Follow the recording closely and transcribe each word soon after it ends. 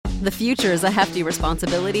The future is a hefty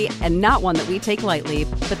responsibility and not one that we take lightly,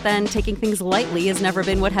 but then taking things lightly has never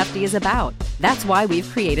been what Hefty is about. That's why we've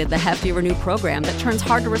created the Hefty Renew program that turns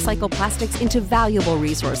hard-to-recycle plastics into valuable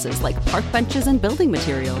resources like park benches and building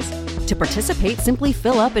materials. To participate, simply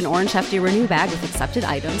fill up an orange Hefty Renew bag with accepted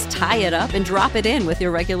items, tie it up, and drop it in with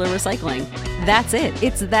your regular recycling. That's it.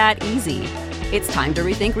 It's that easy. It's time to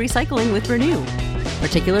rethink recycling with Renew.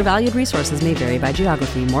 Particular valued resources may vary by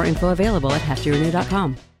geography. More info available at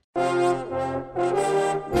heftyrenew.com.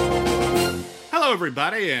 Hello,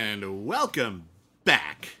 everybody, and welcome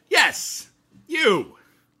back. Yes, you.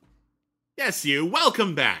 Yes, you.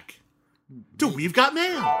 Welcome back to We've Got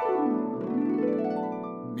Mail.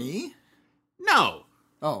 Me? No.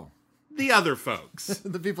 Oh. The other folks.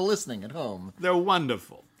 The people listening at home. They're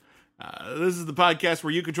wonderful. This is the podcast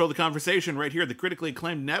where you control the conversation right here at the critically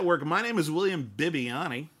acclaimed network. My name is William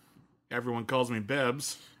Bibbiani. Everyone calls me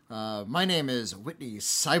Bibbs. My name is Whitney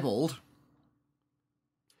Seibold.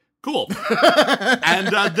 Cool. And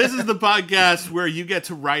this is the podcast where you get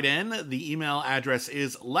to write in. The email address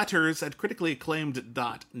is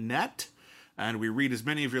letters@criticallyacclaimed.net. And we read as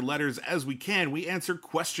many of your letters as we can. We answer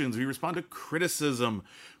questions. We respond to criticism.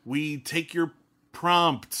 We take your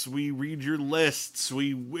prompts. We read your lists.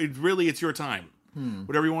 It's your time.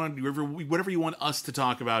 Whatever you want us to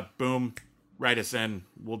talk about, boom, write us in.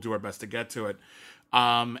 We'll do our best to get to it.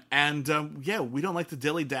 We don't like to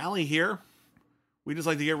dilly-dally here. We just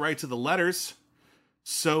like to get right to the letters.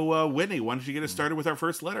 So, Whitney, why don't you get us started with our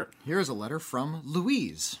first letter? Here's a letter from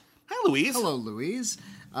Louise. Hi, Louise. Hello, Louise.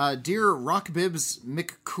 Dear Rockbibs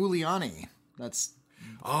McCooliani.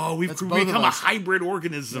 We've become a hybrid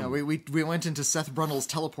organism. Yeah, we went into Seth Brundle's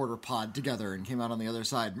teleporter pod together and came out on the other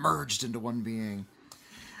side, merged into one being.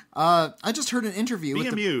 I just heard an interview Be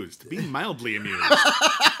amused. Be mildly amused.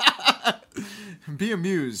 Be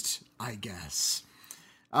amused, I guess.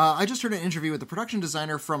 I just heard an interview with the production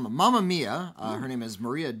designer from Mamma Mia, her name is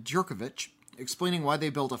Maria Djurkovic, explaining why they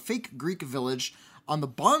built a fake Greek village on the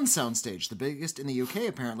Bonn soundstage, the biggest in the UK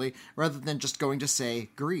apparently, rather than just going to,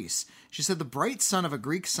 say, Greece. She said the bright sun of a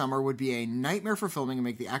Greek summer would be a nightmare for filming and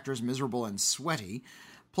make the actors miserable and sweaty.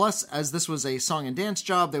 Plus, as this was a song and dance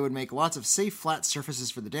job, they would make lots of safe, flat surfaces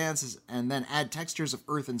for the dances and then add textures of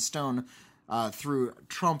earth and stone through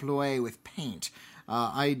trompe-l'oeil with paint.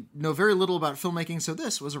 I know very little about filmmaking, so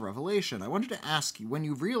this was a revelation. I wanted to ask you, when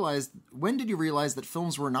did you realize that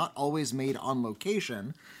films were not always made on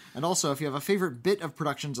location? And also, if you have a favorite bit of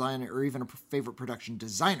production design or even a favorite production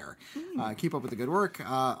designer. Keep up with the good work.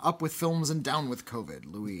 Up with films and down with COVID,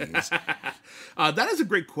 Louise. That is a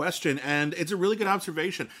great question, and it's a really good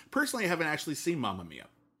observation. Personally, I haven't actually seen Mamma Mia.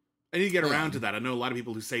 I need to get around to that. I know a lot of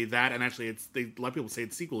people who say that, and actually a lot of people say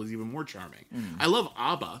the sequel is even more charming. I love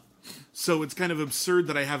ABBA, so it's kind of absurd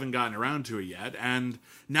that I haven't gotten around to it yet. And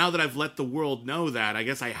now that I've let the world know that, I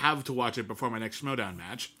guess I have to watch it before my next Schmodown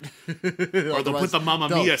match. Or they'll put the Mamma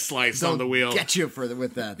Mia slice on the wheel. Get you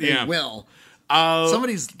with that. They will.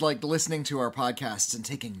 Somebody's listening to our podcasts and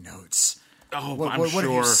taking notes. Oh, what sure. What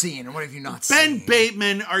have you seen and what have you not seen? Ben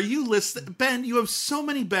Bateman, are you listening? Ben, you have so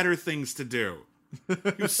many better things to do.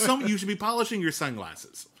 You should be polishing your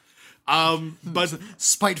sunglasses. But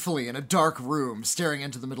spitefully in a dark room, staring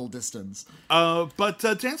into the middle distance. But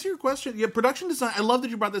to answer your question, yeah, production design. I love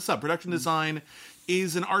that you brought this up. Production design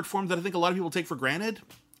is an art form that I think a lot of people take for granted.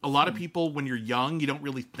 A lot of people, when you're young, you don't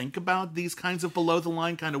really think about these kinds of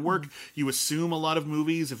below-the-line kind of work. You assume a lot of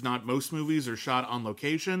movies, if not most movies, are shot on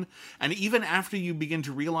location. And even after you begin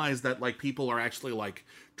to realize that, people are actually,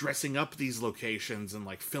 dressing up these locations and,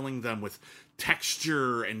 filling them with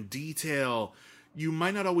texture and detail, you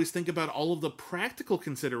might not always think about all of the practical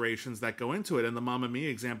considerations that go into it. And the Mamma Mia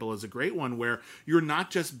example is a great one, where you're not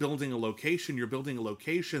just building a location, you're building a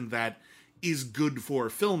location that is good for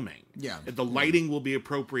filming. Yeah. The lighting will be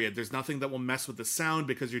appropriate. There's nothing that will mess with the sound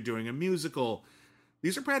because you're doing a musical.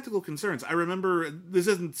 These are practical concerns. I remember, this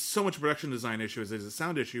isn't so much a production design issue as it is a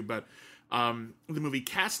sound issue, but the movie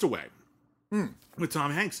Castaway with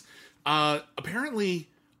Tom Hanks, apparently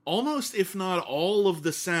almost, if not all of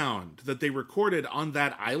the sound that they recorded on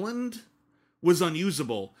that island was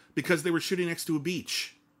unusable because they were shooting next to a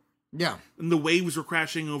beach. Yeah. And the waves were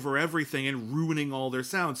crashing over everything and ruining all their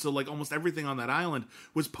sound. So, almost everything on that island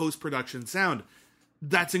was post-production sound.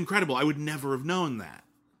 That's incredible. I would never have known that.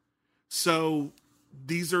 So,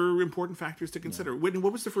 these are important factors to consider. Whitney,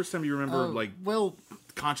 what was the first time you remember,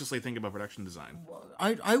 consciously thinking about production design?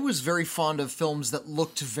 I was very fond of films that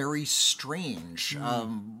looked very strange.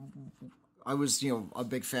 I was, a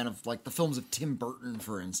big fan of, like, the films of Tim Burton,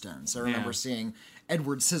 for instance. I remember seeing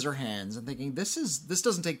Edward Scissorhands and thinking, this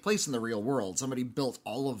doesn't take place in the real world. Somebody built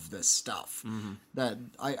all of this stuff. That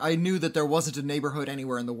I knew that there wasn't a neighborhood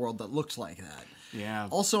anywhere in the world that looked like that. Yeah.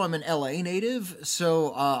 Also, I'm an LA native,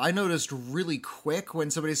 so I noticed really quick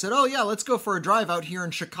when somebody said, oh yeah, let's go for a drive out here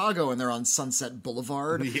in Chicago, and they're on Sunset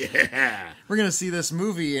Boulevard. Yeah. We're going to see this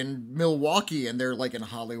movie in Milwaukee, and they're like in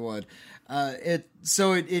Hollywood. It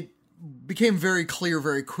became very clear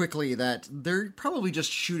very quickly that they're probably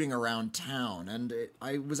just shooting around town. And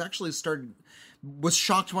I was actually was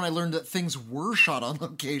shocked when I learned that things were shot on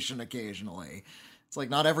location occasionally. It's like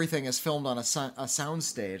not everything is filmed on a sound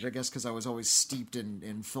stage, I guess because I was always steeped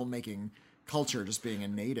in filmmaking culture, just being a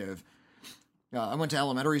native. I went to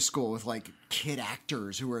elementary school with like kid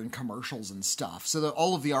actors who were in commercials and stuff. So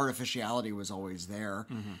all of the artificiality was always there.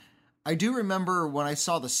 I do remember when I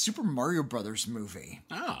saw the Super Mario Brothers movie.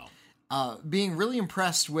 Oh. Being really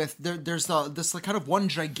impressed with there's this like kind of one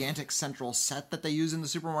gigantic central set that they use in the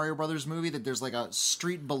Super Mario Brothers movie, that there's like a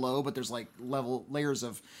street below, but there's like layers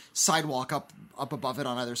of sidewalk up above it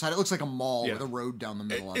on either side. It looks like a mall with a road down the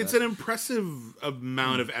middle of it. It's an impressive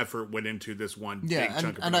amount of effort went into this one big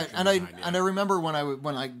chunk of production design. And I remember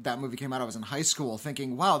when that movie came out, I was in high school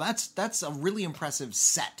thinking, wow, that's a really impressive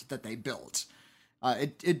set that they built.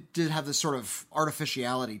 It did have this sort of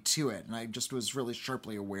artificiality to it, and I just was really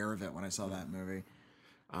sharply aware of it when I saw that movie.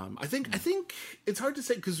 I think it's hard to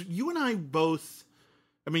say, because you and I both,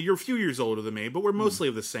 I mean, you're a few years older than me, but we're mostly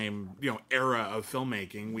of the same, era of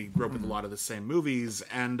filmmaking. We grew up with a lot of the same movies,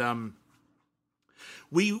 and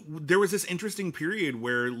there was this interesting period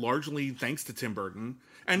where, largely thanks to Tim Burton,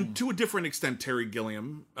 and to a different extent Terry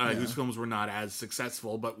Gilliam, whose films were not as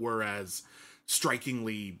successful, but were as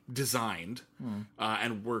strikingly designed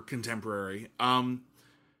and were contemporary.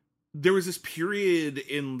 There was this period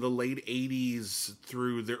in the late 80s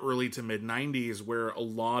through the early to mid 90s where a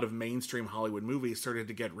lot of mainstream Hollywood movies started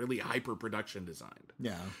to get really hyper production designed.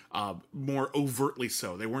 Yeah. More overtly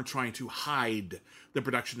so. They weren't trying to hide the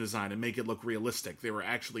production design and make it look realistic. They were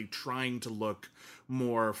actually trying to look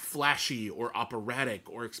more flashy or operatic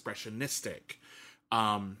or expressionistic.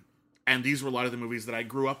 And these were a lot of the movies that I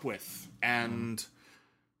grew up with. And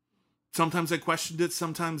sometimes I questioned it,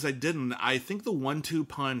 sometimes I didn't. I think the 1-2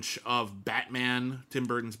 punch of Batman, Tim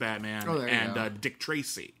Burton's Batman, and Dick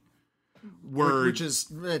Tracy were... Which is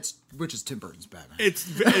Tim Burton's Batman. It's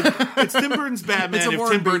Tim Burton's Batman if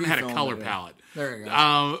Tim Burton had a color palette. There you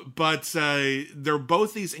go. But they're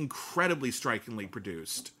both these incredibly strikingly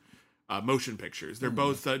produced motion pictures. They're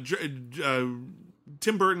both...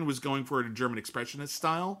 Tim Burton was going for a German Expressionist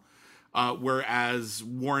style, whereas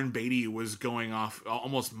Warren Beatty was going off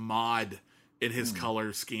almost mod in his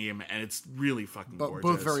color scheme, and it's really fucking gorgeous.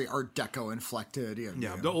 Both very Art Deco inflected.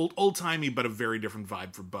 The old timey, but a very different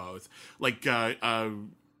vibe for both. Like,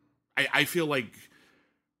 I feel like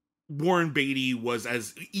Warren Beatty was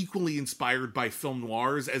as equally inspired by film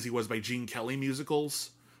noirs as he was by Gene Kelly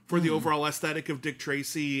musicals for the overall aesthetic of Dick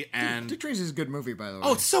Tracy. And Dick Tracy's a good movie, by the way.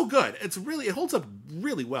 Oh, it's so good. It holds up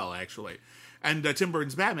really well, actually. And Tim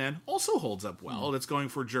Burton's Batman also holds up well. It's going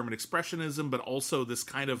for German Expressionism, but also this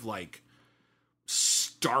kind of like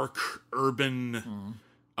stark, urban,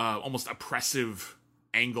 almost oppressive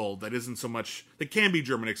angle that isn't so much, that can be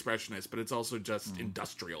German Expressionist, but it's also just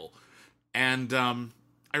industrial. And I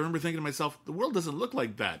remember thinking to myself, the world doesn't look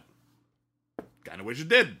like that. Kind of wish it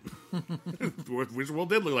did. Wish the world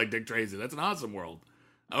did look like Dick Tracy. That's an awesome world.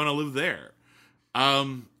 I want to live there.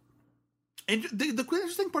 And the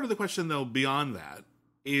interesting part of the question, though, beyond that,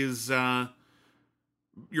 is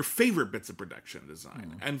your favorite bits of production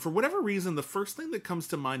design. And for whatever reason, the first thing that comes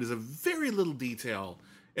to mind is a very little detail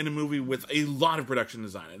in a movie with a lot of production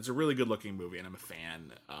design. It's a really good-looking movie, and I'm a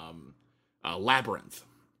fan. Labyrinth.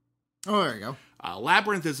 Oh, there you go.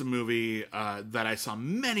 Labyrinth is a movie that I saw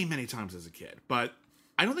many, many times as a kid, but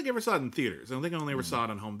I don't think I ever saw it in theaters. I don't think I only ever saw it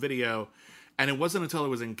on home video, and it wasn't until I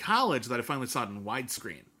was in college that I finally saw it in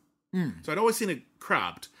widescreen. So I'd always seen it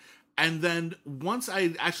cropped, and then once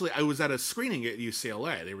I was at a screening at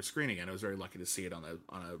UCLA. They were screening it, and I was very lucky to see it on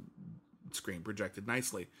a screen projected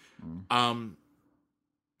nicely.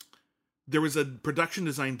 There was a production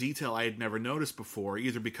design detail I had never noticed before,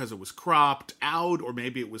 either because it was cropped out, or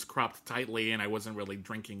maybe it was cropped tightly and I wasn't really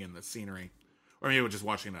drinking in the scenery. Or maybe I was just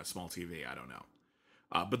watching that small TV, I don't know.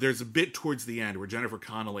 But there's a bit towards the end where Jennifer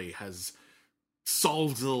Connelly has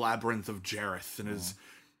solved the labyrinth of Jareth and is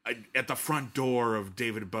at the front door of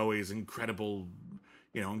David Bowie's incredible,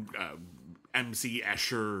 MC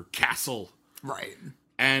Escher castle. Right.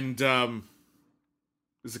 And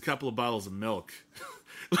there's a couple of bottles of milk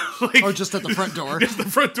Like, Oh, just at the front door. Just the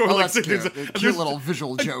front door. Oh, like, that's cute. there's A cute there's little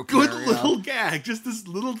visual joke. good there, little gag. Just this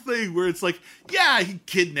little thing where it's like, yeah, he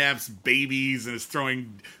kidnaps babies and is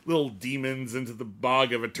throwing little demons into the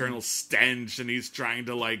bog of eternal stench, and he's trying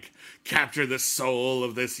to like capture the soul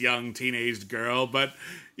of this young teenaged girl, but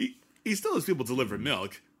he still has people deliver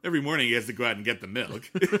milk. Every morning he has to go out and get the milk.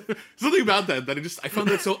 Something about that I found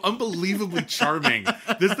that so unbelievably charming.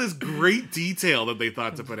 There's this great detail that they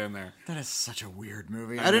thought to put in there. That is such a weird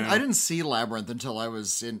movie. I I know. didn't see Labyrinth until I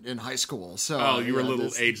was in high school. So Oh, you were a little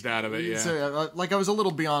this- aged out of it, yeah. So, like I was a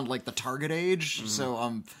little beyond like the target age.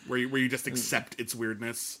 So Where you just accept its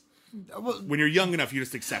weirdness. well, When you're young enough, you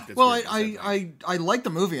just accept its well, weirdness. I like the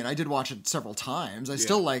movie and I did watch it several times. I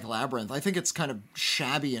still like Labyrinth. I think it's kind of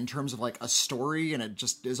shabby in terms of like a story, and it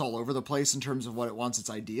just is all over the place in terms of what it wants its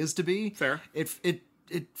ideas to be. Fair.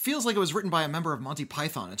 It feels like it was written by a member of Monty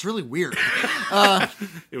Python. It's really weird.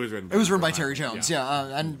 It was written by Terry Jones,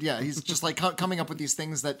 and he's just like coming up with these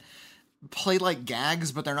things that play like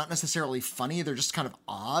gags, but they're not necessarily funny. They're just kind of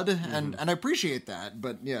odd, and I appreciate that.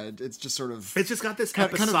 But yeah, it's just sort of It's just got this kind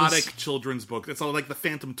of episodic this- children's book. It's all like the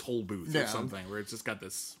Phantom Toll Booth or Yeah. something, where it's just got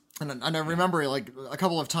this. And I remember like a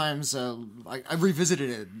couple of times I revisited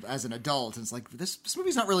it as an adult, and it's like this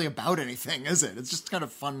movie's not really about anything, is it? It's just kind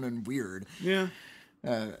of fun and weird. Yeah.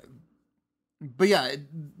 But yeah,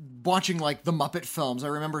 watching like the Muppet films, I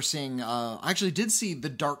remember seeing. I actually did see The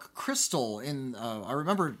Dark Crystal in. I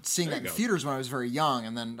remember seeing There that you in go. theaters when I was very young,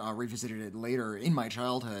 and then revisited it later in my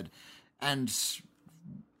childhood, and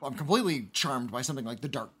I'm completely charmed by something like The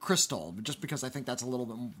Dark Crystal, just because I think that's a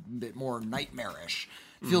little bit more nightmarish.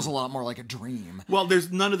 It feels a lot more like a dream. Well,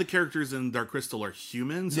 there's none of the characters in Dark Crystal are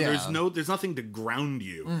humans. So Yeah. there's nothing to ground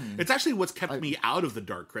you. It's actually what's kept me out of the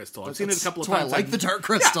Dark Crystal. I've seen it a couple of That's why times. I like The Dark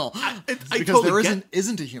Crystal. I because totally there get-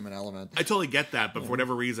 isn't a human element. I totally get that, but for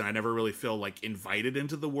whatever reason, I never really feel like invited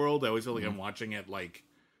into the world. I always feel like I'm watching it like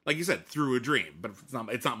you said, through a dream. But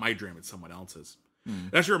it's not my dream; it's someone else's.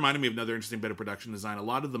 It actually reminded me of another interesting bit of production design. A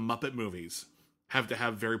lot of the Muppet movies have to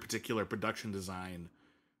have very particular production design,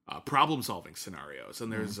 problem-solving scenarios.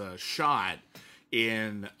 And there's a shot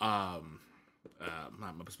in not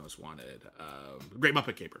Muppets Most Wanted, Great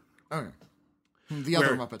Muppet Caper. Okay. The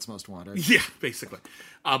other Where- Muppets Most Wanted. Yeah, basically.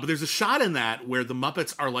 But there's a shot in that where the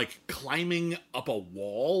Muppets are like climbing up a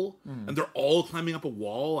wall, and they're all climbing up a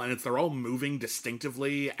wall, and they're all moving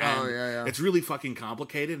distinctively, and yeah. it's really fucking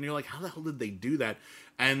complicated. And you're like, how the hell did they do that?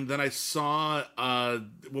 And then I saw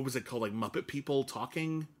what was it called, like Muppet People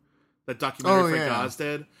Talking, that documentary Frank Oz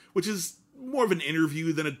did, which is more of an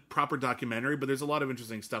interview than a proper documentary, but there's a lot of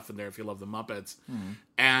interesting stuff in there if you love the Muppets.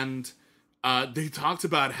 And they talked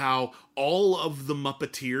about how all of the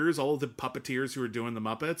Muppeteers, all of the puppeteers who were doing the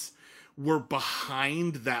Muppets, were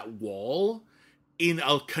behind that wall in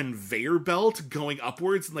a conveyor belt going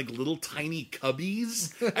upwards in like little tiny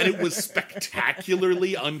cubbies, and it was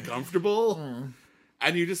spectacularly uncomfortable.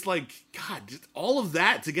 And you're just like, God, just all of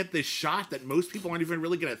that to get this shot that most people aren't even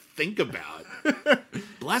really going to think about.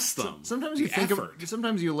 Bless them. Sometimes you The think effort.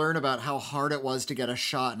 sometimes you learn about how hard it was to get a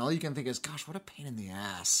shot, and all you can think is, "Gosh, what a pain in the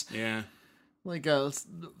ass!" Yeah. Like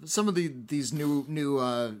some of these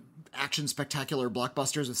new action spectacular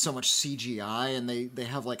blockbusters with so much CGI, and they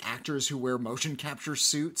have like actors who wear motion capture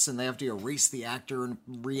suits, and they have to erase the actor and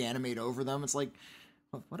reanimate over them. It's like,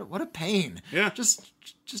 what a pain. Yeah. Just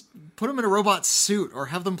put them in a robot suit or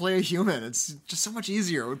have them play a human. It's just so much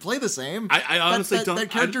easier. It would play the same. I honestly that, don't-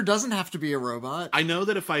 That character doesn't have to be a robot. I know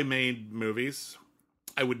that if I made movies,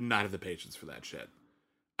 I would not have the patience for that shit.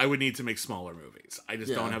 I would need to make smaller movies. I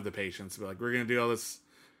just don't have the patience to be like, we're going to do all this,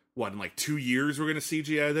 in like 2 years we're going to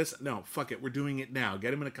CGI this? No, fuck it. We're doing it now.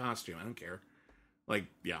 Get him in a costume. I don't care. Like,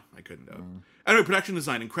 yeah, I couldn't do it. Anyway, production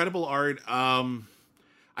design, incredible art.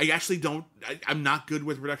 I actually don't, I'm not good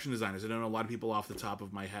with production designers. I don't know a lot of people off the top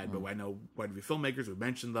of my head, but I know quite a few filmmakers, we've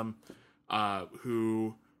mentioned them,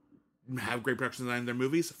 who have great production design in their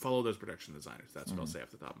movies. Follow those production designers. That's what I'll say off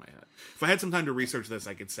the top of my head. If I had some time to research this,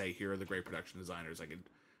 I could say, here are the great production designers. I could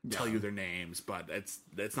tell you their names, but it's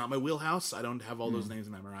not my wheelhouse. I don't have all those names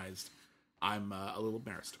memorized. I'm a little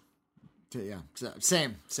embarrassed. Yeah,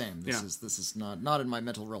 same. Yeah. This is not in my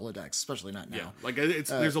mental Rolodex, especially not now. Yeah, like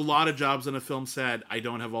there's a lot of jobs on a film set. I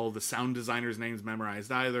don't have all of the sound designers' names memorized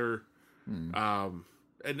either.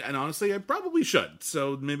 And honestly, I probably should.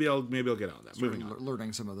 So maybe I'll get on that. Moving on.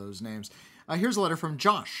 Learning some of those names. Here's a letter from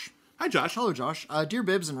Josh. Hi, Josh. Hello, Josh. Dear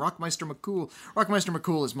Bibbs and Rockmeister McCool. Rockmeister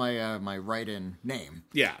McCool is my my write-in name.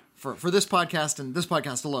 Yeah, For this podcast and this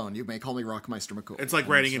podcast alone, you may call me Rockmeister McCool. it's like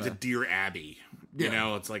writing into Dear Abby. You Yeah.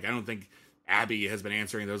 know, it's like I don't think Abby has been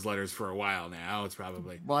answering those letters for a while now. It's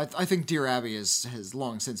probably... Well, I think Dear Abby has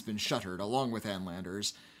long since been shuttered, along with Ann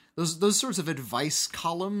Landers. Those sorts of advice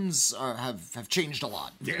columns have changed a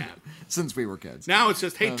lot. Yeah. Since we were kids. Now it's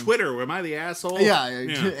just, hey, Twitter, am I the asshole? Yeah,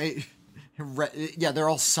 they're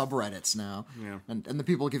all subreddits now. Yeah. And the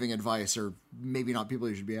people giving advice are maybe not people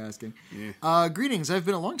you should be asking. Yeah. Greetings, I've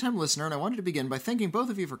been a long-time listener, and I wanted to begin by thanking both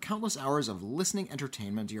of you for countless hours of listening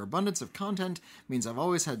entertainment. Your abundance of content means I've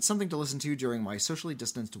always had something to listen to during my socially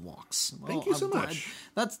distanced walks. Well, Thank you so much.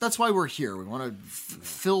 That's why we're here. We want to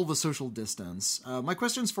fill the social distance. My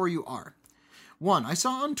questions for you are... 1. I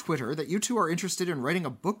saw on Twitter that you two are interested in writing a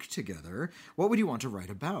book together. What would you want to write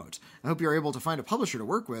about? I hope you're able to find a publisher to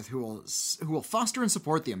work with who will foster and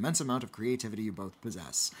support the immense amount of creativity you both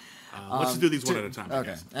possess. Let's just do these one at a time.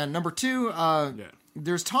 Okay. And number 2,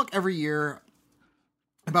 there's talk every year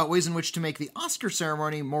about ways in which to make the Oscar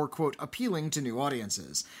ceremony more, quote, appealing to new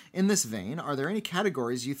audiences. In this vein, are there any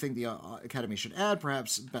categories you think the Academy should add?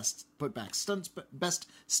 Perhaps best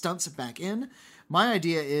stunts back in? My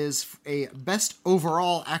idea is a best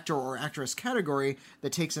overall actor or actress category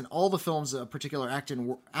that takes in all the films a particular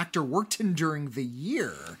actor worked in during the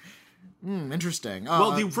year. Interesting.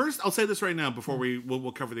 Well, first, I'll say this right now before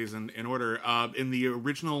we'll cover these in order. In the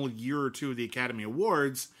original year or two of the Academy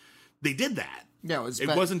Awards, they did that. Yeah,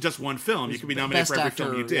 it wasn't just one film. You could be nominated for every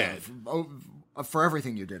film you did. For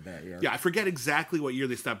everything you did that year. Yeah, I forget exactly what year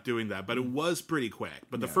they stopped doing that, but it was pretty quick.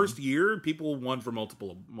 But the first year, people won for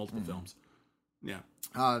multiple films. Yeah.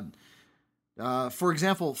 For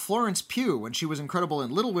example, Florence Pugh, when she was incredible in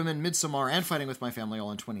Little Women, Midsommar, and Fighting with My Family all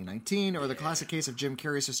in 2019, or the classic case of Jim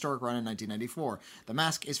Carrey's historic run in 1994, The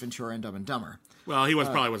Mask, Ace Ventura, and Dumb and Dumber. Well, he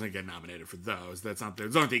probably wasn't getting nominated for those. Those aren't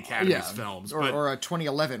the Academy's films. Or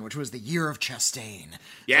 2011, which was the year of Chastain.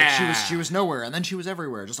 Yeah. Like she was nowhere, and then she was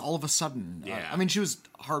everywhere, just all of a sudden. Yeah. I mean, she was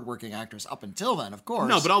a hardworking actress up until then, of course.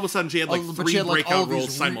 No, but all of a sudden she had three breakout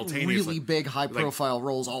roles simultaneously. Really big, high-profile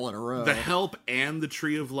roles all in a row. The Help and The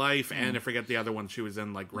Tree of Life, and I forget the other one she was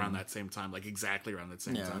in around that same time, exactly around that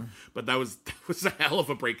same time. But that was a hell of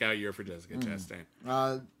a breakout year for Jessica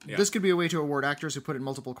Chastain. This could be a way to award actors who put in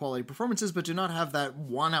multiple quality performances, but do not have that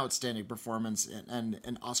one outstanding performance and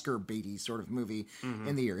an Oscar baity sort of movie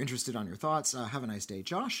in the year. Interested on your thoughts? Have a nice day,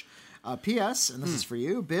 Josh. P.S., and this is for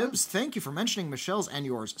you, Bibbs, thank you for mentioning Michelle's and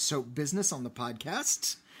yours soap business on the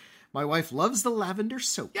podcast. My wife loves the lavender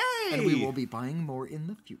soap. Yay! And we will be buying more in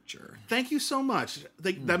the future. Thank you so much.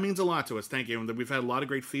 That means a lot to us. Thank you. And we've had a lot of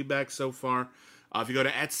great feedback so far. If you go to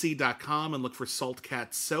Etsy.com and look for Salt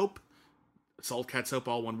Cat Soap, Salt Cat Soap,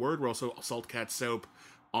 all one word. We're also Salt Cat Soap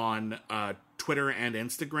on Twitter and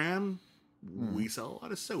Instagram. We sell a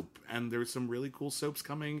lot of soap, and there's some really cool soaps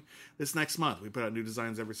coming this next month. We put out new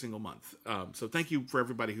designs every single month. So thank you for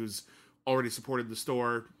everybody who's already supported the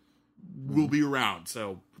store. We'll be around,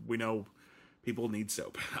 so we know people need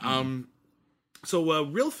soap. So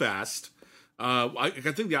real fast, I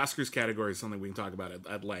think the Oscars category is something we can talk about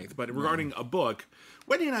at length. But regarding a book,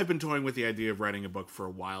 Wendy and I have been toying with the idea of writing a book for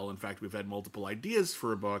a while. In fact, we've had multiple ideas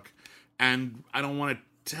for a book, and I don't want to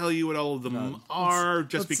tell you what all of them are,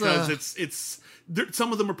 just because it's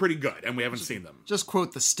some of them are pretty good, and we haven't seen them. Just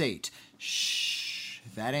quote the state. Shh,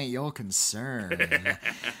 that ain't your concern.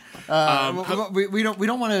 We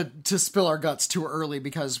don't want to spill our guts too early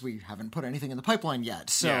because we haven't put anything in the pipeline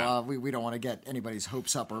yet. So we don't want to get anybody's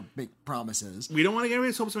hopes up or make promises. We don't want to get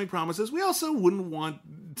anybody's hopes or make promises. We also wouldn't want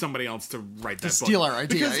somebody else to write that book. Steal our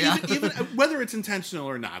idea. Because even whether it's intentional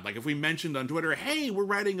or not, like if we mentioned on Twitter, hey, we're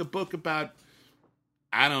writing a book about...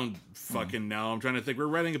 I don't fucking know. I'm trying to think. We're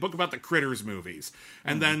writing a book about the Critters movies.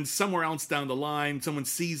 And then somewhere else down the line, someone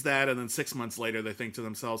sees that, and then 6 months later, they think to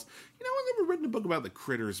themselves, I've never written a book about the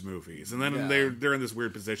Critters movies. And then they're in this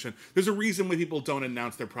weird position. There's a reason why people don't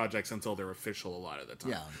announce their projects until they're official a lot of the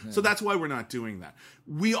time. So that's why we're not doing that.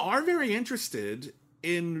 We are very interested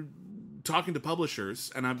in talking to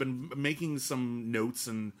publishers, and I've been making some notes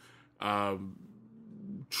and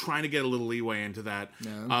trying to get a little leeway into that.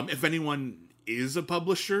 If anyone is a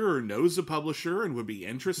publisher or knows a publisher and would be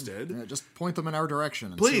interested, just point them in our direction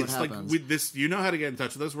and please, see what happens. You know how to get in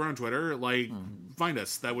touch with us. We're on Twitter. Find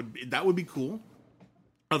us. That would be cool.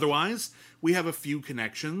 Otherwise, we have a few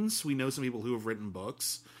connections. We know some people who have written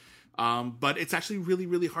books, but it's actually really,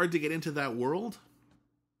 really hard to get into that world.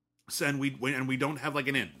 So, and we don't have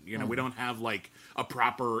an in. We don't have a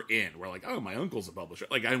proper in. We're like, oh, my uncle's a publisher.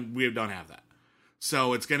 We don't have that.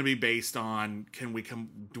 So it's going to be based on,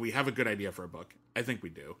 do we have a good idea for a book? I think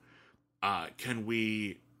we do. Can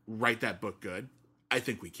we write that book good? I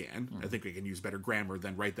think we can. I think we can use better grammar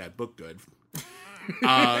than write that book good.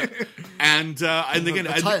 And again...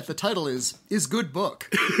 The title is Good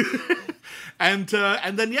Book. And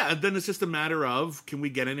then it's just a matter of, can we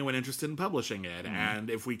get anyone interested in publishing it? And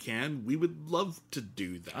if we can, we would love to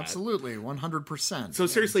do that. Absolutely, 100%. So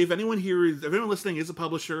seriously, if anyone listening is a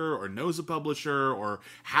publisher or knows a publisher or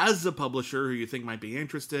has a publisher who you think might be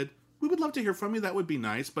interested, we would love to hear from you. That would be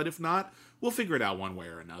nice. But if not, we'll figure it out one way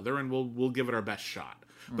or another, and we'll give it our best shot.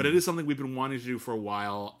 But it is something we've been wanting to do for a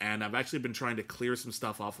while, and I've actually been trying to clear some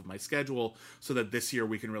stuff off of my schedule so that this year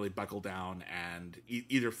we can really buckle down and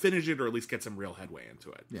either finish it or at least get some real headway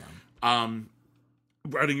into it. Yeah.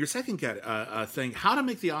 Regarding your second thing, how to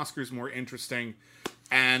make the Oscars more interesting.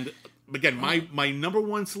 And again, my number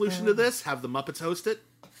one solution to this, have the Muppets host it.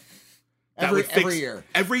 Every year.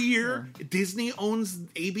 Every year. Yeah. Disney owns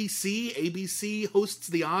ABC. ABC hosts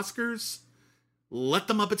the Oscars. Let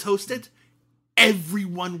the Muppets host it.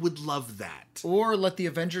 Everyone would love that. Or let the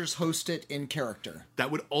Avengers host it in character. That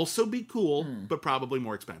would also be cool, but probably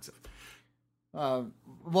more expensive. Well,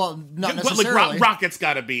 not necessarily. Like Rocket's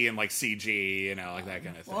got to be in like CG, like that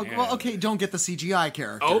kind of thing. Well, okay, don't get the CGI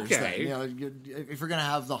characters. Okay, then. If you're gonna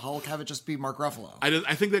have the Hulk, have it just be Mark Ruffalo.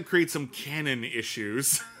 I think that creates some canon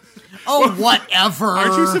issues. Oh, whatever!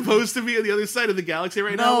 Aren't you supposed to be on the other side of the galaxy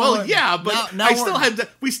right now? Well, yeah, but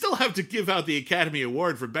we still have to give out the Academy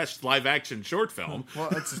Award for Best Live Action Short Film. Well,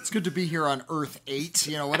 it's good to be here on Earth 8,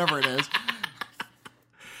 whatever it is.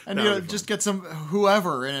 And just get some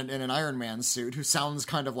whoever in an Iron Man suit who sounds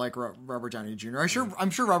kind of like Robert Downey Jr. I'm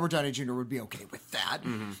sure Robert Downey Jr. would be okay with that.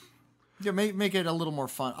 Mm-hmm. Yeah, make it a little more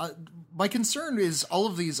fun. My concern is all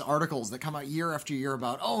of these articles that come out year after year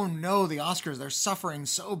about, oh no, the Oscars, they're suffering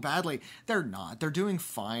so badly. They're not. They're doing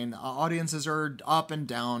fine. Audiences are up and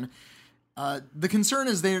down. The concern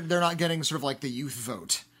is they're not getting sort of like the youth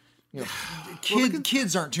vote.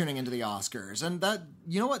 Kids aren't tuning into the Oscars, and that,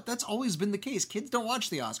 you know what, that's always been the case. Kids don't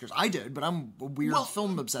watch the Oscars. I did, but I'm a weird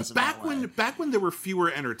film obsessive. Back when there were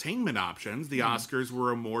fewer entertainment options, the Oscars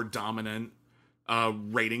were a more dominant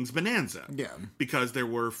ratings bonanza. Yeah. Because there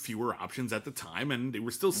were fewer options at the time, and they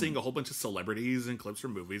were still seeing a whole bunch of celebrities and clips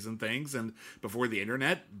from movies and things, and before the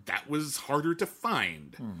internet, that was harder to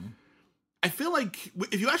find. I feel like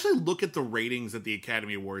if you actually look at the ratings that the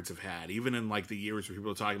Academy Awards have had, even in like the years where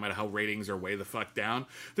people are talking about how ratings are way the fuck down,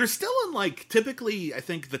 they're still in like typically, I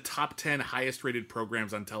think, the top 10 highest rated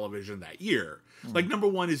programs on television that year. Like number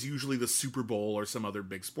one is usually the Super Bowl or some other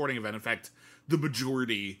big sporting event. In fact, the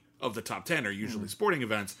majority of the top 10 are usually sporting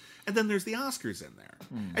events. And then there's the Oscars in there.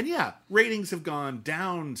 And yeah, ratings have gone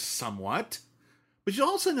down somewhat, but you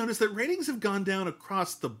also notice that ratings have gone down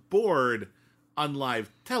across the board on live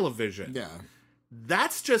television. Yeah.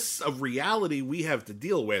 That's just a reality we have to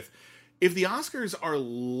deal with. If the Oscars are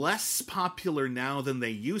less popular now than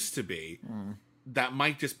they used to be, that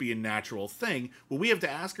might just be a natural thing. What we have to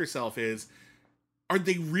ask ourselves is, are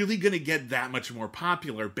they really going to get that much more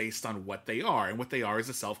popular based on what they are? And what they are is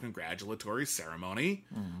a self-congratulatory ceremony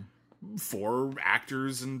for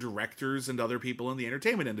actors and directors and other people in the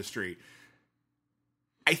entertainment industry.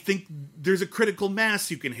 I think there's a critical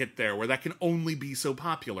mass you can hit there where that can only be so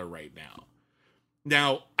popular right now.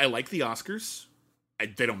 Now, I like the Oscars.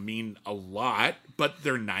 They don't mean a lot, but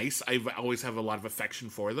they're nice. I always have a lot of affection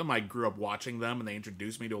for them. I grew up watching them, and they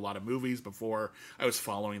introduced me to a lot of movies before I was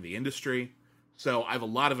following the industry. So I have a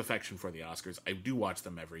lot of affection for the Oscars. I do watch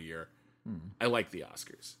them every year. I like the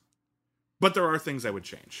Oscars. But there are things I would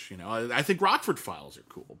change. I think Rockford Files are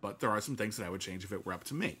cool, but there are some things that I would change if it were up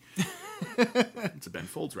to me. It's a Ben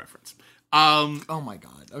Folds reference. Oh my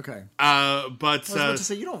God. Okay. But I was about to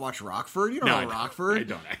say, you don't watch Rockford. You don't know Rockford. I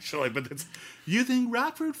don't actually. But you think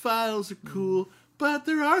Rockford Files are cool, but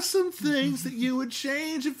there are some things that you would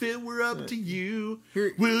change if it were up to you.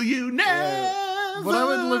 Will you never? What I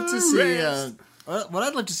would love to see. What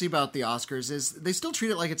I'd love to see about the Oscars is they still treat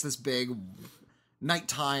it like it's this big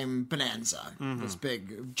nighttime bonanza, this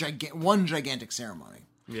big gigantic ceremony.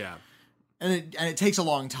 Yeah. And it takes a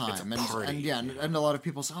long time. It's a party. And a lot of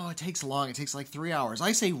people say, it takes long. It takes like 3 hours.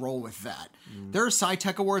 I say roll with that. There are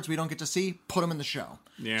Sci-Tech Awards we don't get to see. Put them in the show.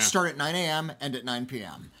 Yeah. Start at 9 a.m. End at 9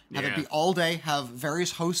 p.m. Have it be all day. Have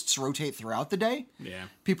various hosts rotate throughout the day. Yeah.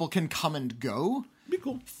 People can come and go. Be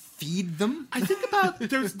cool. Feed them. I think about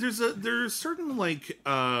there's certain like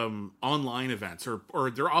online events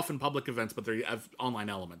or they're often public events, but they have online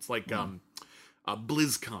elements like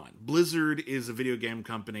BlizzCon. Blizzard is a video game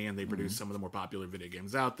company, and they produce some of the more popular video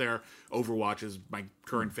games out there. Overwatch is my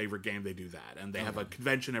current favorite game. They do that, and they have a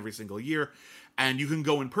convention every single year, and you can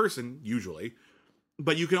go in person usually,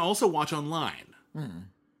 but you can also watch online.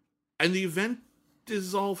 And the event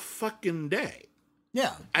is all fucking day.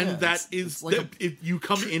 Yeah. And that is, if you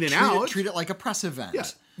come in and out. Treat it like a press event. Yeah.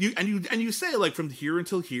 you say, like, from here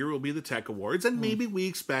until here will be the Tech Awards, and maybe we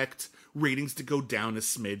expect ratings to go down a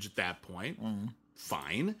smidge at that point.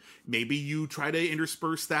 Fine. Maybe you try to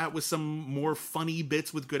intersperse that with some more funny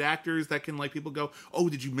bits with good actors that can, like, people go, oh,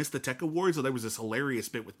 did you miss the Tech Awards? Oh, there was this hilarious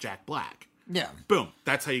bit with Jack Black. Yeah. Boom.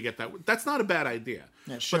 That's how you get that. That's not a bad idea.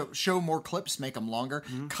 Yeah, show more clips, make them longer,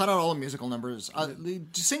 cut out all the musical numbers,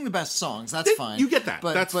 sing the best songs, that's fine. You get that,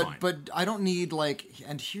 but, that's but, fine. But I don't need, like,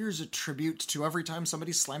 and here's a tribute to every time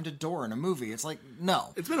somebody slammed a door in a movie. It's like,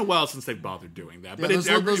 no. It's been a while since they've bothered doing that. Yeah, But those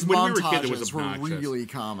when montages we were kids, it was obnoxious. were really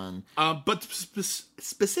common. But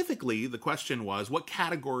specifically, the question was, what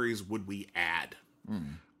categories would we add?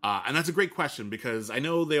 And that's a great question, because I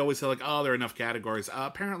know they always say, like, oh, there are enough categories.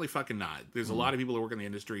 Apparently fucking not. There's a lot of people who work in the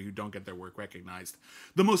industry who don't get their work recognized.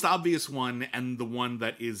 The most obvious one, and the one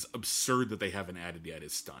that is absurd that they haven't added yet,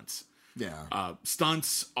 is stunts. Yeah.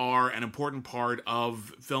 Stunts are an important part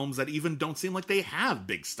of films that even don't seem like they have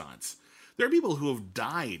big stunts. There are people who have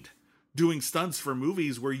died doing stunts for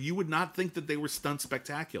movies where you would not think that they were stunt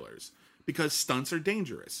spectaculars, because stunts are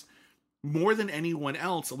dangerous. More than anyone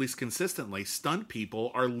else, at least consistently, stunt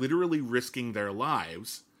people are literally risking their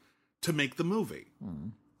lives to make the movie.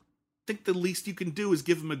 I think the least you can do is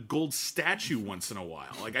give them a gold statue once in a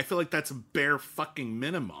while. Like, I feel like that's a bare fucking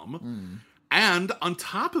minimum. And on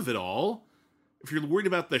top of it all, if you're worried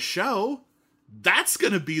about the show, that's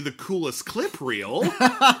gonna be the coolest clip reel.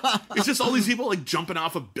 It's just all these people, like, jumping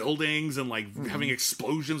off of buildings and, like, having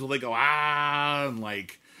explosions where they go, ah, and,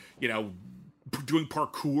 like, you know, doing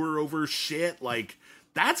parkour over shit. Like,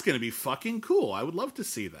 that's gonna be fucking cool. I would love to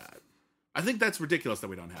see that. I think that's ridiculous that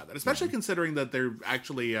we don't have that, especially considering that they're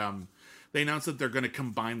actually they announced that they're going to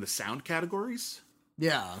combine the sound categories.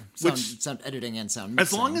 Yeah, sound editing and sound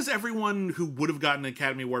mixing. As long as everyone who would have gotten an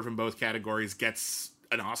Academy Award from both categories gets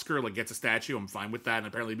an Oscar, like gets a statue, I'm fine with that. And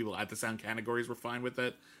apparently people at the sound categories were fine with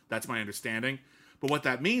it. That's my understanding. But what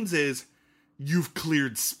that means is you've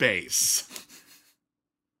cleared space.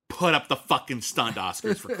 Put up the fucking stunt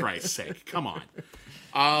Oscars, for Christ's sake. Come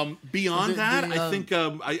on. Beyond that, I think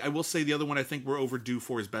I will say the other one I think we're overdue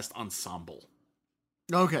for is Best Ensemble.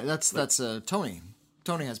 Okay, that's Tony.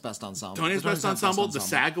 Tony has Best Ensemble. Tony has Best Ensemble. The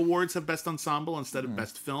SAG Awards have Best Ensemble instead of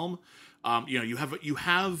Best Film. You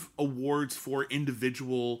have awards for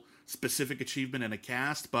individual specific achievement in a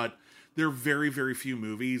cast, but there are very, very few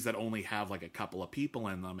movies that only have like a couple of people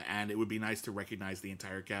in them, and it would be nice to recognize the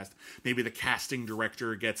entire cast. Maybe the casting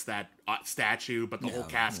director gets that statue, but the whole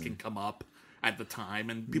cast can come up at the time.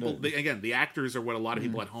 And people, the actors are what a lot of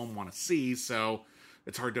people at home want to see, so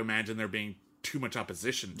it's hard to imagine there being too much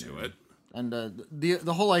opposition to it. And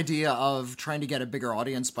the whole idea of trying to get a bigger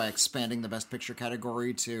audience by expanding the Best Picture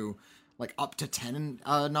category to like up to 10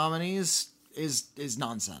 nominees is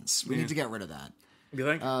nonsense. We need to get rid of that. You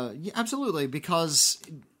think? Yeah, absolutely, because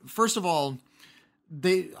first of all,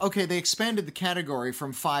 they expanded the category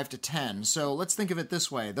from 5 to 10. So let's think of it this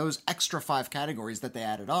way: those extra 5 categories that they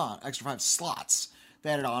added on, extra 5 slots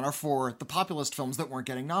they added on, are for the populist films that weren't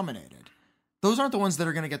getting nominated. Those aren't the ones that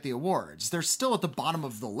are going to get the awards. They're still at the bottom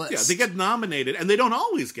of the list. Yeah, they get nominated, and they don't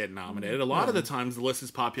always get nominated. A lot of the times, the list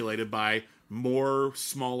is populated by more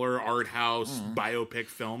smaller art house biopic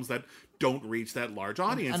films that don't reach that large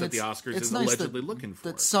audience that the Oscars is nice allegedly looking for.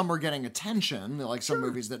 That some are getting attention, like some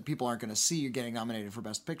movies that people aren't going to see getting nominated for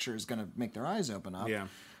Best Picture is going to make their eyes open up. Yeah.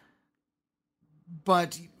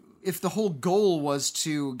 But if the whole goal was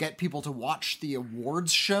to get people to watch the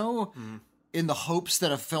awards show in the hopes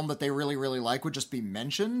that a film that they really, really like would just be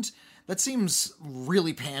mentioned, that seems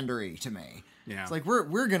really pandery to me. Yeah. It's like,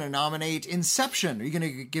 we're going to nominate Inception. Are you going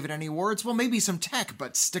to give it any awards? Well, maybe some tech,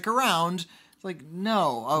 but stick around. It's like,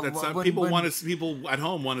 no. People at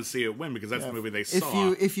home want to see it win because that's the movie they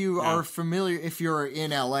saw. If you are familiar, if you're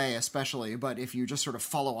in LA especially, but if you just sort of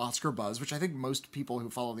follow Oscar buzz, which I think most people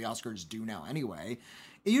who follow the Oscars do now anyway,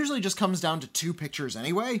 it usually just comes down to 2 pictures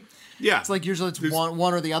anyway. Yeah. It's like usually it's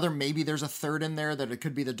one or the other. Maybe there's a third in there that it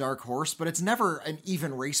could be the dark horse, but it's never an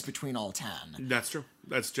even race between all 10. That's true.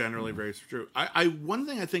 That's generally very true. One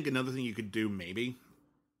thing I think another thing you could do maybe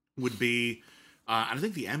would be, and I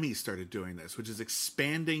think the Emmys started doing this, which is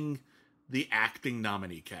expanding the acting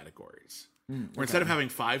nominee categories. Where instead of having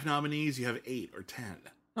 5 nominees, you have 8 or 10.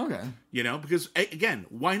 Okay. You know, because again,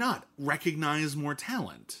 why not recognize more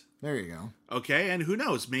talent? There you go. Okay, and who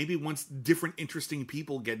knows? Maybe once different interesting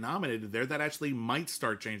people get nominated there, that actually might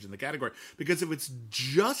start changing the category. Because if it's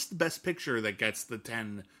just Best Picture that gets the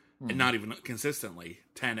 10, and not even consistently,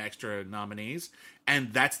 10 extra nominees,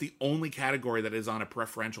 and that's the only category that is on a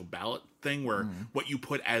preferential ballot thing where what you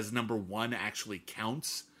put as number 1 actually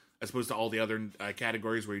counts, as opposed to all the other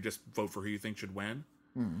categories where you just vote for who you think should win.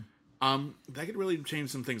 That could really change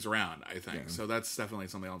some things around, I think. So that's definitely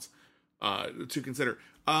something else to consider.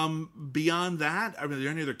 Beyond that, are there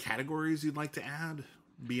any other categories you'd like to add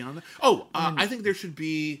beyond that? I think there should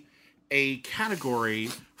be a category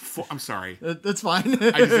for... I'm sorry. That's fine.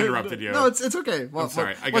 I just interrupted you. No, it's okay. Well, I'm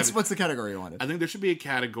sorry. What's the category you wanted? I think there should be a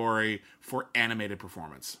category for animated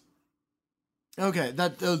performance. Okay,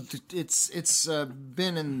 it's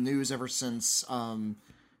been in the news ever since...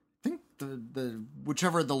 I think the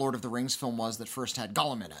whichever the Lord of the Rings film was that first had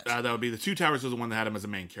Gollum in it. That would be The Two Towers was the one that had him as a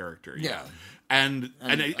main character. Yeah. And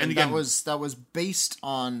again, that was based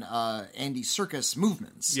on Andy Serkis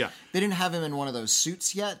movements. Yeah. They didn't have him in one of those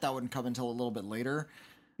suits yet. That wouldn't come until a little bit later.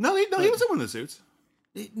 He was in one of the suits.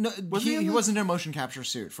 He wasn't in a motion capture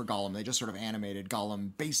suit for Gollum. They just sort of animated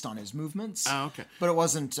Gollum based on his movements. Oh, okay. But it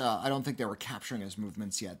wasn't. I don't think they were capturing his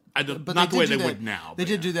movements yet. But not the way they would now. They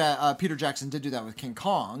did do that. Peter Jackson did do that with King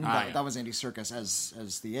Kong. Yeah. That was Andy Serkis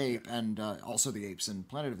as the ape, and also the apes in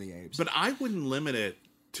Planet of the Apes. But I wouldn't limit it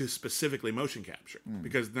to specifically motion capture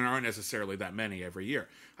because there aren't necessarily that many every year.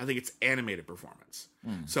 I think it's animated performance.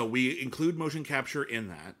 So we include motion capture in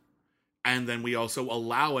that. And then we also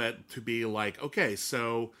allow it to be like, okay,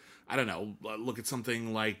 so, I don't know, look at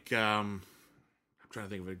something like, I'm trying to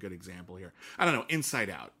think of a good example here. I don't know,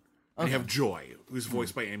 Inside Out. And you have Joy, who's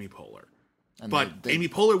voiced by Amy Poehler. But Amy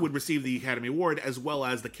Poehler would receive the Academy Award as well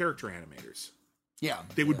as the character animators. Yeah.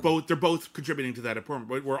 They're both contributing to that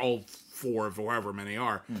performance. We're all four of however many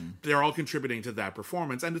are. They're all contributing to that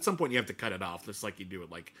performance. And at some point you have to cut it off, just like you do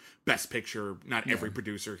with like Best Picture. Not every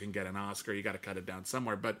producer can get an Oscar. You got to cut it down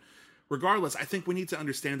somewhere. But regardless, I think we need to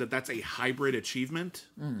understand that that's a hybrid achievement.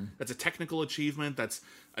 That's a technical achievement. That's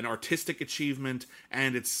an artistic achievement.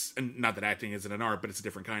 And not that acting isn't an art, but it's a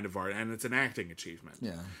different kind of art. And it's an acting achievement.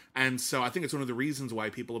 Yeah. And so I think it's one of the reasons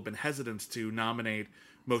why people have been hesitant to nominate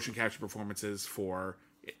motion capture performances for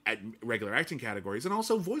regular acting categories and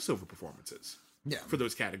also voiceover performances for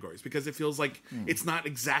those categories. Because it feels like it's not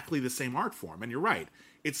exactly the same art form. And you're right.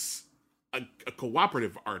 It's a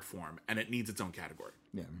cooperative art form and it needs its own category.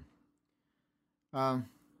 Yeah.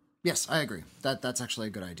 Yes, I agree. That's actually a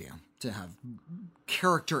good idea to have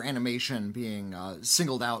character animation being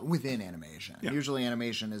singled out within animation. Yeah. Usually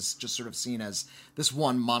animation is just sort of seen as this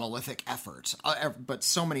one monolithic effort, but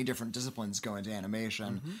so many different disciplines go into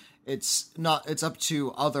animation. It's up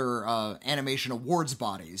to other animation awards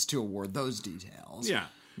bodies to award those details. Yeah.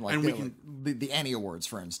 Like and the Annie Awards,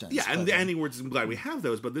 for instance. Yeah, and the Annie Awards, I'm glad we have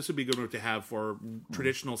those, but this would be good to have for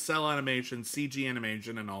traditional cell animation, CG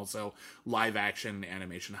animation, and also live action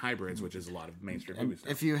animation hybrids, which is a lot of mainstream movies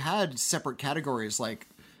now. If you had separate categories like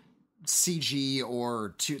CG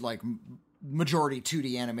or majority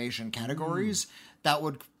 2D animation categories, that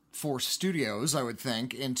would force studios, I would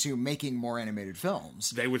think, into making more animated films.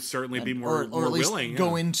 They would certainly be more or at least willing.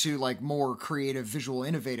 Go into like more creative, visual,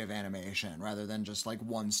 innovative animation rather than just like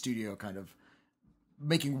one studio kind of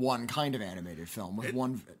making one kind of animated film with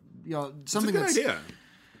one. Something that's a good idea.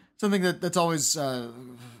 Something that's always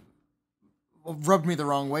rubbed me the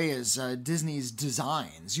wrong way is Disney's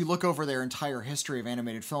designs. You look over their entire history of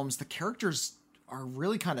animated films, the characters are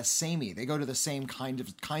really kind of samey. They go to the same kinds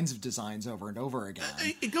of designs over and over again.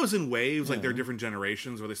 It goes in waves, like there are different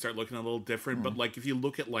generations where they start looking a little different. But like if you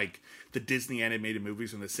look at like the Disney animated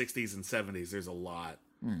movies from the 60s and 70s, there's a lot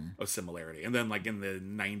of similarity. And then like in the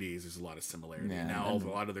 90s, there's a lot of similarity. Yeah, now a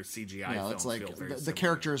lot of their CGI films it's like feel very the similar.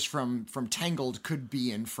 characters from Tangled could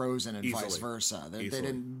be in Frozen and Easily. vice versa. They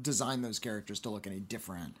didn't design those characters to look any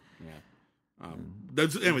different. Yeah.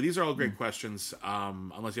 Anyway, these are all great questions.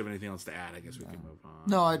 Unless you have anything else to add, I guess we can move on.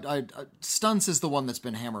 No, I stunts is the one that's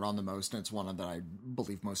been hammered on the most, and it's one that I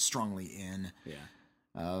believe most strongly in.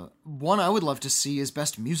 Yeah. One I would love to see is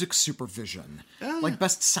best music supervision, like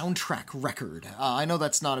best soundtrack record. I know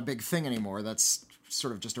that's not a big thing anymore. That's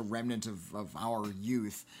sort of just a remnant of our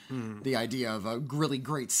youth. The idea of a really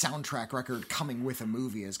great soundtrack record coming with a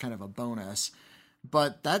movie is kind of a bonus.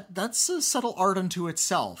 But that's a subtle art unto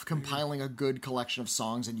itself, compiling a good collection of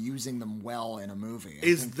songs and using them well in a movie.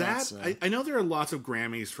 I know there are lots of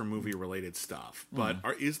Grammys for movie-related stuff, but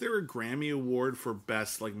is there a Grammy Award for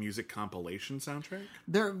best like music compilation soundtrack?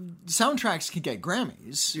 Soundtracks can get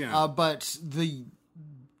Grammys, but the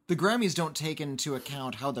Grammys don't take into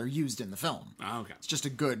account how they're used in the film. Oh, okay. It's just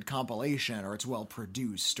a good compilation, or it's well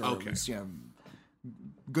produced, or it's,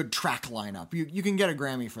 good track lineup. You can get a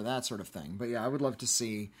Grammy for that sort of thing. But yeah, I would love to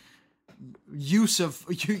see use of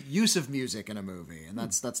music in a movie, and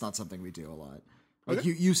that's not something we do a lot. Like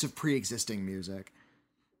use of pre-existing music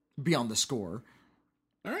beyond the score.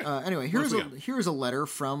 All right. Anyway, What else we got? here's a letter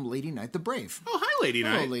from Lady Knight the Brave. Oh, hi, Lady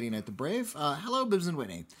Hello, Knight. Lady Knight the Brave. Hello, Bibbs and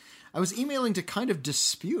Whitney. I was emailing to kind of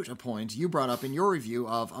dispute a point you brought up in your review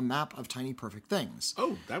of A Map of Tiny Perfect Things.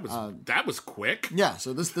 Oh, that was quick. Yeah,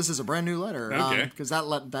 so this is a brand new letter. Okay. Because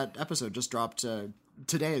that episode just dropped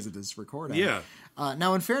today as it is recording. Yeah.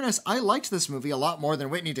 Now, in fairness, I liked this movie a lot more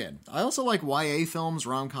than Whitney did. I also like YA films,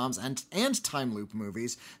 rom-coms, and time loop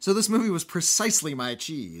movies, so this movie was precisely my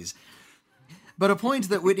cheese. But a point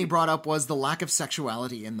that Whitney brought up was the lack of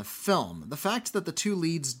sexuality in the film. The fact that the two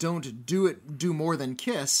leads don't do more than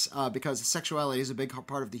kiss, because sexuality is a big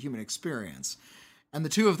part of the human experience. And the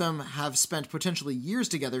two of them have spent potentially years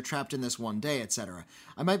together trapped in this one day, etc.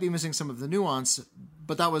 I might be missing some of the nuance,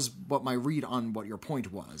 but that was what my read on what your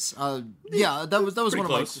point was. That was one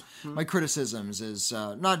close. of my criticisms, is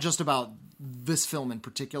not just about this film in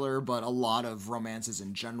particular, but a lot of romances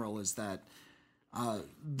in general, is that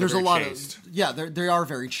there's a very lot chaste. of they are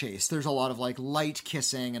very chaste. There's a lot of like light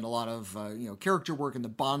kissing and a lot of character work and the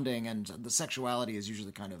bonding, and the sexuality is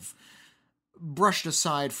usually kind of brushed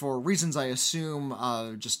aside for reasons I assume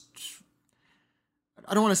just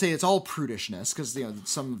I don't want to say it's all prudishness, because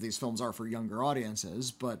some of these films are for younger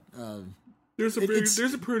audiences, but There's a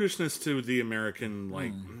prudishness to the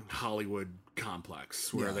American Hollywood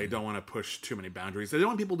complex where they don't want to push too many boundaries. They don't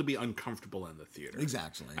want people to be uncomfortable in the theater.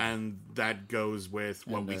 Exactly. And that goes with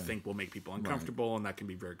what we think will make people uncomfortable, and that can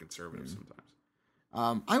be very conservative sometimes.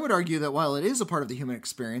 I would argue that while it is a part of the human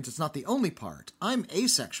experience, it's not the only part. I'm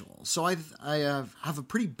asexual, so I have a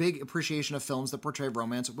pretty big appreciation of films that portray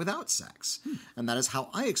romance without sex, and that is how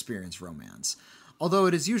I experience romance. Although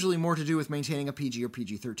it is usually more to do with maintaining a PG or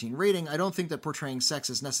PG-13 rating, I don't think that portraying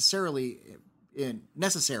sex is necessary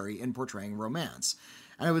in portraying romance.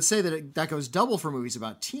 And I would say that that goes double for movies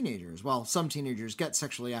about teenagers. While some teenagers get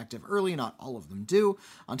sexually active early, not all of them do.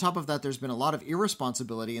 On top of that, there's been a lot of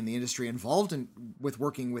irresponsibility in the industry involved with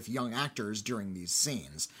working with young actors during these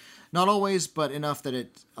scenes. Not always, but enough that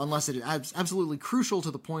unless it is absolutely crucial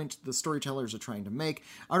to the point the storytellers are trying to make,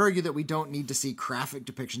 I'd argue that we don't need to see graphic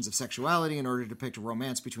depictions of sexuality in order to depict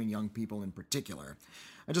romance between young people in particular.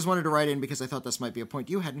 I just wanted to write in because I thought this might be a point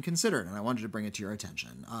you hadn't considered, and I wanted to bring it to your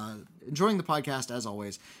attention. Enjoying the podcast, as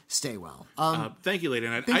always. Stay well. Thank you, Lady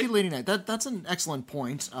Knight. Thank you, Lady Knight. That's an excellent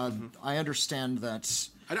point. I understand that...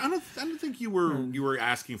 I don't think you were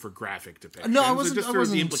asking for graphic depictions. No, I wasn't. Just I sort of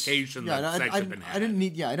wasn't, the implication that sex had been had. I didn't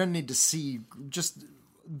need. I don't need to see just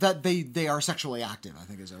that they are sexually active. I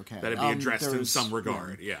think is okay. That it be addressed in some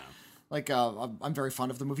regard. Yeah. Like I'm very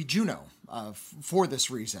fond of the movie Juno for this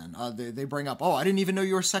reason. They bring up, I didn't even know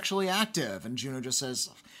you were sexually active, and Juno just says,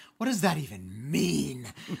 "What does that even mean?"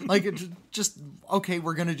 Like, just okay,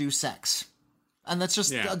 we're gonna do sex. And that's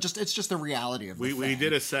just it's just the reality of the thing. We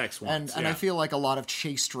did a sex once. And I feel like a lot of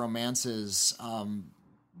chaste romances kind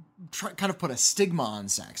of put a stigma on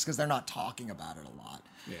sex because they're not talking about it a lot.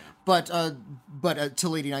 Yeah. But to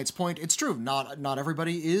Lady Knight's point, it's true. Not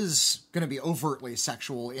everybody is going to be overtly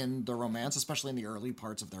sexual in the romance, especially in the early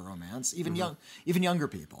parts of their romance. Even younger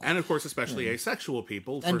people, and of course, especially asexual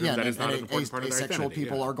people, for whom that is not an important part of their identity. Asexual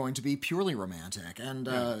people are going to be purely romantic,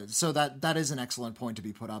 and so that is an excellent point to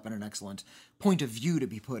be put up and an excellent point of view to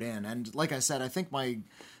be put in. And like I said, I think my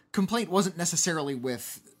complaint wasn't necessarily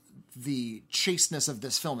with the chasteness of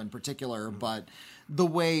this film in particular, but the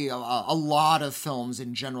way a lot of films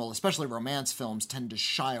in general, especially romance films, tend to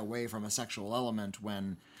shy away from a sexual element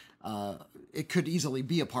when it could easily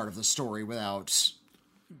be a part of the story without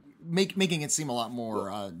making it seem a lot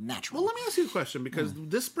more natural. Well, let me ask you a question, because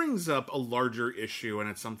this brings up a larger issue, and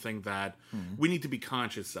it's something that we need to be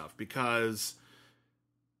conscious of, because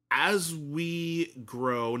as we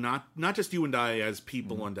grow, not just you and I as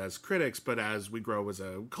people and as critics, but as we grow as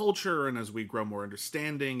a culture and as we grow more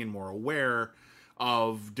understanding and more aware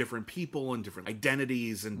of different people and different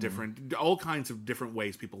identities and different all kinds of different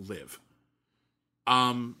ways people live,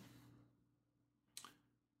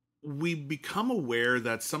 we become aware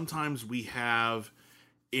that sometimes we have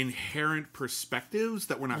inherent perspectives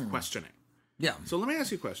that we're not questioning. Yeah. So let me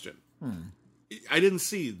ask you a question. I didn't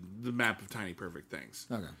see the Map of Tiny Perfect Things.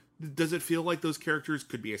 Okay. Does it feel like those characters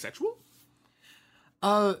could be asexual?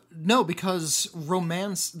 No, because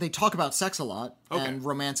romance, they talk about sex a lot, Okay. and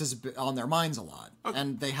romance is on their minds a lot. Okay.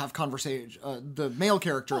 And they have the male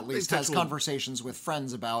character at least has conversations with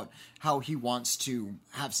friends about how he wants to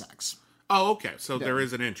have sex. Oh, okay. So there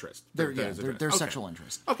is an interest. There's sexual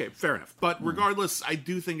interest. Okay, fair enough. But regardless, I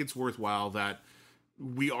do think it's worthwhile that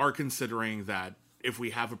we are considering that if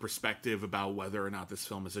we have a perspective about whether or not this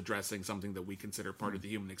film is addressing something that we consider part of the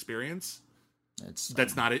human experience,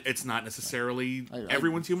 That's not it. It's not necessarily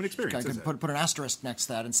everyone's human experience. I could put an asterisk next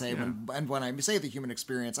to that and say, when I say the human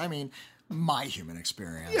experience, I mean my human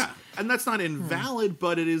experience. Yeah, and that's not invalid,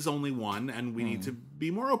 but it is only one, and we need to be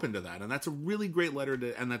more open to that. And that's a really great letter,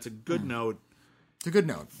 and that's a good note. It's a good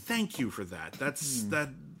note. Thank you for that. That's that.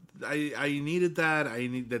 I needed that.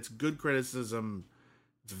 That's good criticism.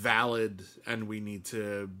 It's valid, and we need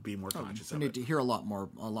to be more conscious of it. We need to hear a lot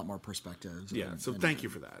more perspectives. Yeah. So thank you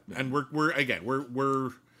for that. Yeah. And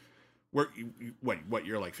we're what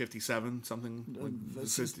you're like 57 something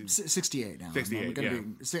 68 now. 68.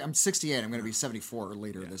 I'm 68. I'm going to be 74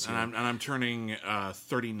 later this year. And I'm turning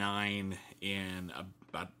 39 in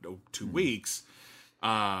about 2 weeks.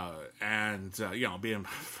 I'll be in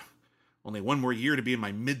only one more year to be in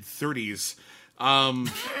my mid 30s.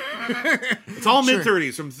 It's all mid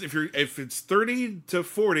 30s. If it's 30 to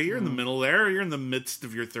 40, you're in the middle there. You're in the midst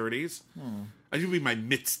of your 30s. I should be my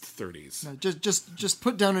midst 30s. No, just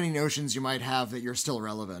put down any notions you might have that you're still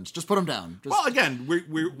relevant. Just put them down. Well, again,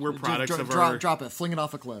 we're products of our drop it, fling it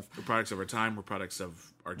off a cliff. We're products of our time. We're products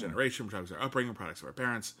of our generation. We're products of our upbringing. We're products of our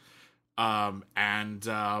parents. We're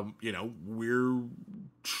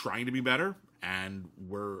trying to be better, and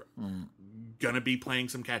we're gonna be playing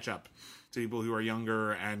some catch up to people who are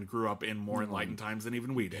younger and grew up in more enlightened times than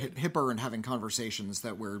even we did. Hipper and having conversations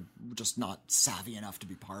that we're just not savvy enough to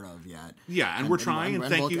be part of yet. Yeah, and we're trying, and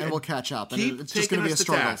thank you. And we'll catch up. And it's just going to be a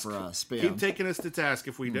struggle for us. But keep taking us to task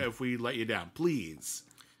if we let you down. Please.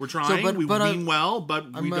 We're trying. We mean well, but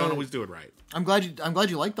we don't always do it right. I'm glad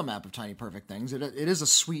you like the Map of Tiny Perfect Things. It is a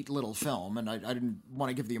sweet little film, and I didn't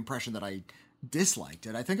want to give the impression that I disliked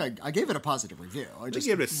it. I think I gave it a positive review. I just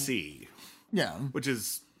gave it a C. Yeah. Which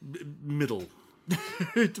is middle.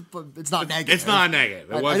 It's not negative. It's not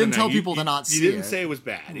negative. I didn't tell people to not see it. You didn't say it was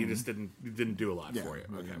bad. You just didn't do a lot for you.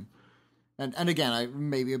 Okay. And again,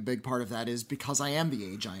 maybe a big part of that is because I am the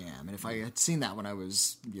age I am, and if I had seen that when I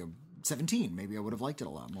was 17, maybe I would have liked it a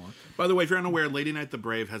lot more. By the way, if you're unaware, Lady Night the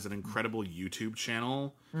Brave has an incredible YouTube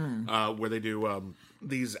channel where they do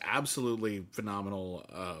these absolutely phenomenal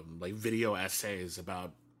video essays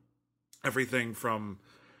about everything from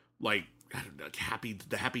the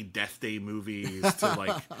Happy Death Day movies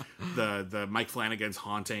to the Mike Flanagan's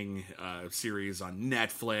Haunting series on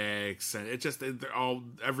Netflix, and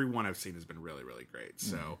every one I've seen has been really, really great.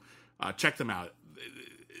 So check them out.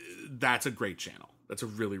 That's a great channel. That's a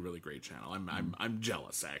really, really great channel. I'm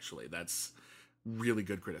jealous, actually. That's really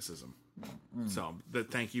good criticism. So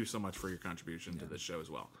thank you so much for your contribution to this show as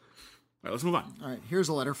well. All right, let's move on. All right, here's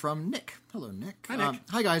a letter from Nick. Hello, Nick. Hi, Nick.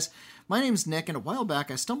 Hi, guys. My name's Nick, and a while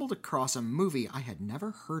back I stumbled across a movie I had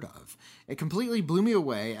never heard of. It completely blew me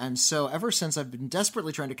away, and so ever since I've been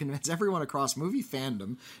desperately trying to convince everyone across movie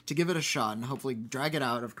fandom to give it a shot and hopefully drag it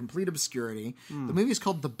out of complete obscurity. The movie is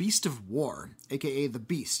called The Beast of War, a.k.a. The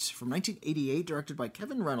Beast, from 1988, directed by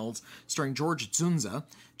Kevin Reynolds, starring George Zunza,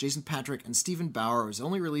 Jason Patric, and Stephen Bauer. It was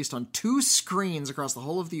only released on 2 screens across the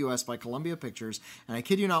whole of the U.S. by Columbia Pictures, and I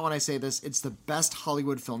kid you not when I say this, it's the best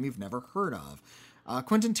Hollywood film you've never heard of.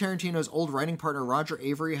 Quentin Tarantino's old writing partner Roger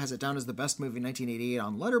Avery has it down as the best movie in 1988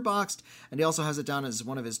 on Letterboxd, and he also has it down as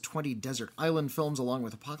one of his 20 desert island films, along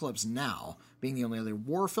with Apocalypse Now, being the only other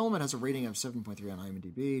war film. It has a rating of 7.3 on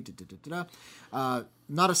IMDb.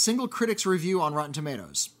 Not a single critic's review on Rotten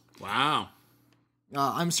Tomatoes. Wow.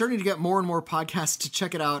 I'm starting to get more and more podcasts to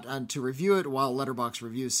check it out and to review it, while Letterboxd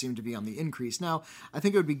reviews seem to be on the increase now. I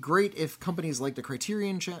think it would be great if companies like the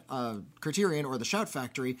Criterion or the Shout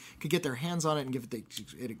Factory could get their hands on it and give it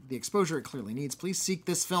the exposure it clearly needs. Please seek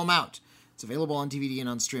this film out. It's available on DVD and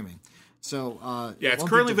on streaming. So it's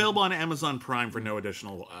currently available on Amazon Prime for no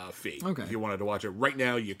additional fee. Okay. If you wanted to watch it right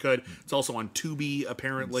now, you could. It's also on Tubi,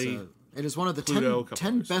 apparently. It is one of the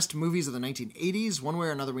 10 best movies of the 1980s. One way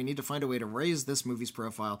or another, we need to find a way to raise this movie's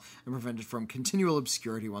profile and prevent it from continual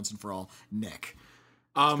obscurity once and for all. Nick.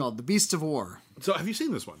 It's called The Beast of War. So have you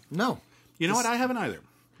seen this one? No. You know what? I haven't either.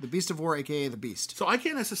 The Beast of War, a.k.a. The Beast. So I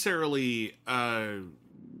can't necessarily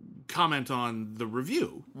comment on the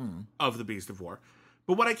review of The Beast of War.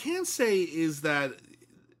 But what I can say is that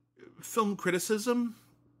film criticism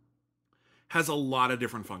has a lot of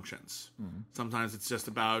different functions. Sometimes it's just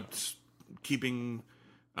about keeping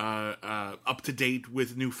up to date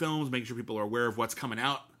with new films, making sure people are aware of what's coming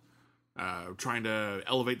out, trying to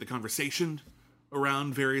elevate the conversation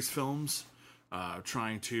around various films,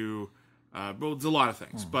 trying to it's a lot of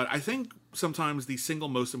things. But I think sometimes the single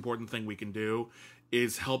most important thing we can do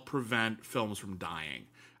is help prevent films from dying.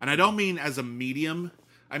 And I don't mean as a medium,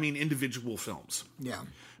 I mean individual films. Yeah.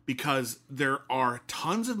 Because there are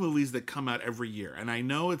tons of movies that come out every year. And I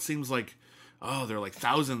know it seems like, there are like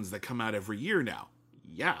thousands that come out every year now.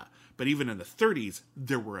 Yeah. But even in the 30s,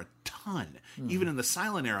 there were a ton. Even in the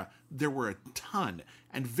silent era, there were a ton.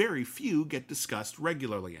 And very few get discussed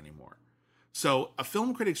regularly anymore. So a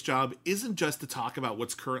film critic's job isn't just to talk about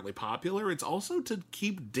what's currently popular, it's also to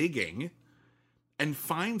keep digging and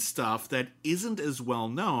find stuff that isn't as well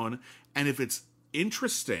known. And if it's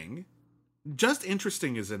interesting, just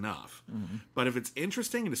interesting is enough. But if it's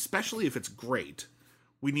interesting, and especially if it's great,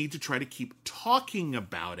 we need to try to keep talking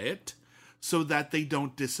about it so that they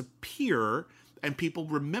don't disappear and people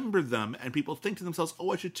remember them and people think to themselves,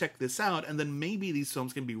 oh, I should check this out. And then maybe these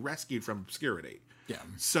films can be rescued from obscurity. Yeah.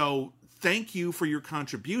 So thank you for your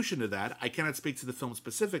contribution to that. I cannot speak to the film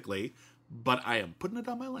specifically, but I am putting it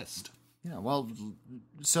on my list. Yeah, well,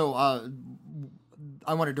 so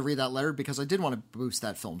I wanted to read that letter because I did want to boost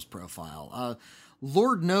that film's profile.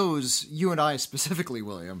 Lord knows you and I specifically,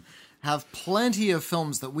 William, have plenty of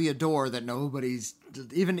films that we adore that nobody's,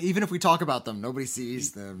 even if we talk about them, nobody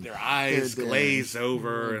sees them. Their eyes glaze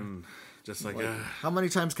over and just like... How many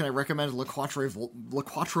times can I recommend La Quattro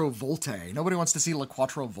Volte? Nobody wants to see La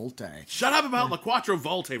Quattro Volte. Shut up about La Quattro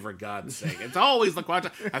Volte, for God's sake. It's always La Quattro...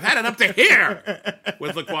 I've had it up to here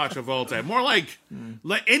with La Quattro Volte. More like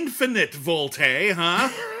La Infinite Volte, huh?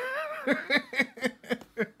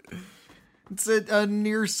 It's a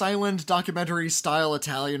near-silent documentary-style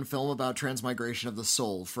Italian film about transmigration of the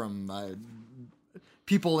soul from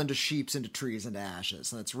people into sheeps, into trees, into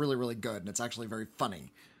ashes. And it's really, really good, and it's actually very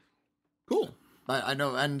funny. Cool. I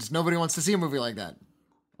know, and nobody wants to see a movie like that.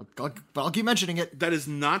 But I'll keep mentioning it. That is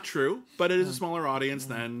not true, but it is a smaller audience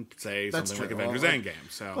than, say, something like Avengers Endgame.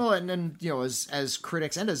 So, well, and you know, as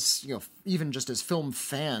critics and as even just as film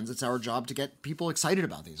fans, it's our job to get people excited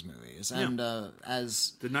about these movies, and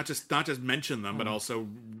as to not just mention them, but also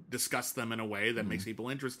discuss them in a way that makes people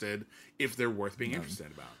interested if they're worth being interested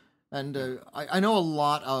about. And I know a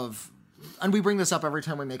lot of. And we bring this up every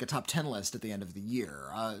time we make a top 10 list at the end of the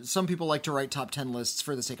year. Some people like to write top 10 lists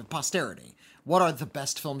for the sake of posterity. What are the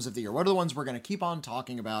best films of the year? What are the ones we're going to keep on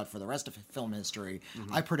talking about for the rest of film history?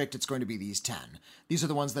 I predict it's going to be these 10. These are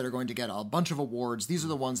the ones that are going to get a bunch of awards. These are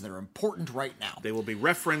the ones that are important right now. They will be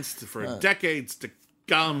referenced for decades to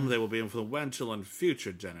come. They will be influential in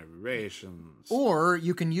future generations. Or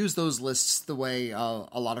you can use those lists the way a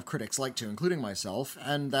lot of critics like to, including myself,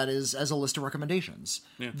 and that is as a list of recommendations.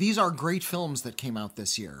 Yeah. These are great films that came out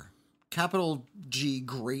this year. Capital G,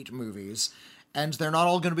 great movies. And they're not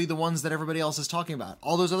all going to be the ones that everybody else is talking about.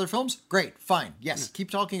 All those other films, great, fine. Yes, keep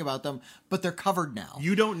talking about them, but they're covered now.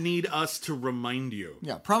 You don't need us to remind you.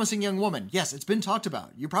 Yeah, Promising Young Woman. Yes, it's been talked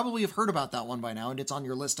about. You probably have heard about that one by now, and it's on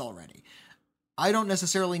your list already. I don't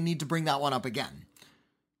necessarily need to bring that one up again.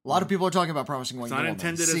 A lot of people are talking about Promising Young Woman. It's not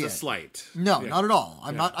intended as a slight. No, not at all.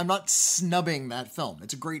 I'm not snubbing that film.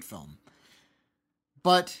 It's a great film.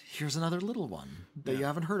 But here's another little one that you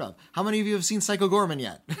haven't heard of. How many of you have seen Psycho Gorman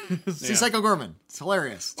yet? See Psycho Gorman. It's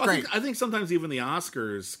hilarious. It's great. I think sometimes even the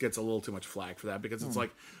Oscars gets a little too much flack for that because it's like,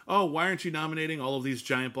 oh, why aren't you nominating all of these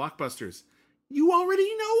giant blockbusters? You already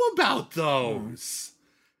know about those.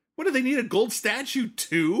 What do they need, a gold statue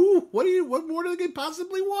too? What more do they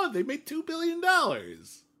possibly want? They made $2 billion.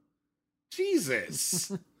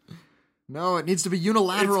 Jesus. No, it needs to be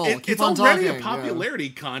unilateral. It's already a popularity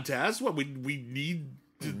contest. What we need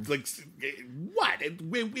to, like, what?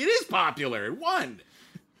 It is popular. It won.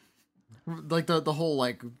 Like the whole,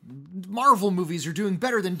 like, Marvel movies are doing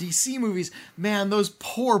better than DC movies. Man, those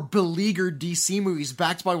poor beleaguered DC movies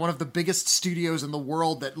backed by one of the biggest studios in the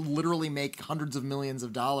world that literally make hundreds of millions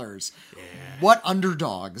of dollars. Yeah. What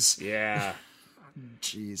underdogs. Yeah.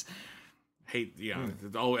 Jeez. Hate,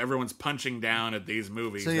 everyone's punching down at these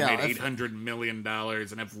movies. So, they made $800 million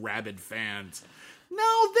and have rabid fans.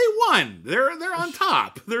 No, they won. They're on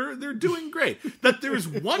top. They're doing great. That there's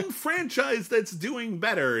one franchise that's doing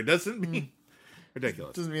better doesn't mean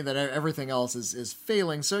ridiculous. Doesn't mean that everything else is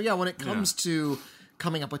failing. So yeah, when it comes to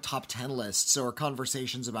coming up with top 10 lists or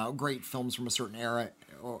conversations about great films from a certain era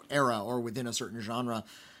or within a certain genre,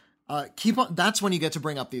 keep on. That's when you get to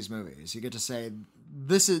bring up these movies. You get to say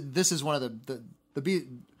this is one of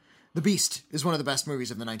the Beast is one of the best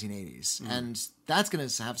movies of the 1980s, and that's going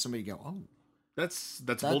to have somebody go, oh. That's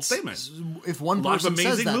a bold statement. If one person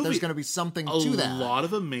says that, there's going to be something to that. A lot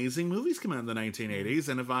of amazing movies come out in the 1980s,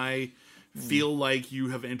 and if I feel like you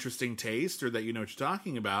have interesting taste or that you know what you're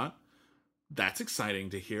talking about, that's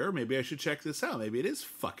exciting to hear. Maybe I should check this out. Maybe it is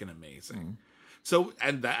fucking amazing. So,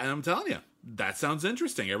 and I'm telling you, that sounds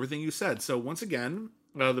interesting, everything you said. So once again,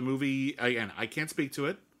 the movie, again, I can't speak to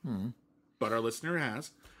it, but our listener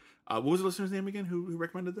has. What was the listener's name again who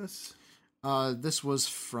recommended this? This was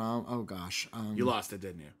from, oh gosh. You lost it,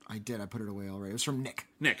 didn't you? I did. I put it away already. It was from Nick.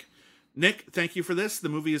 Nick. Nick, thank you for this. The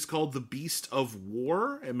movie is called The Beast of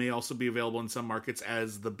War. It may also be available in some markets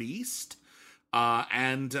as The Beast.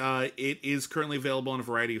 And it is currently available on a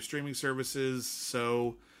variety of streaming services.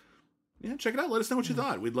 So, yeah, check it out. Let us know what you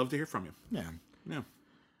thought. We'd love to hear from you. Yeah.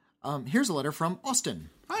 Here's a letter from Austin.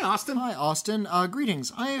 Hi, Austin. Hi, Austin.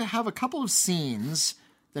 Greetings. I have a couple of scenes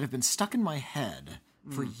that have been stuck in my head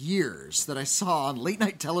for years that I saw on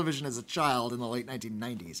late-night television as a child in the late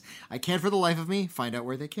 1990s. I can't for the life of me find out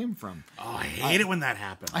where they came from. Oh, I hate it when that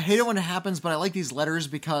happens. I hate it when it happens, but I like these letters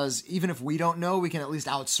because even if we don't know, we can at least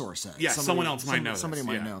outsource it. Yeah, someone else might know. Somebody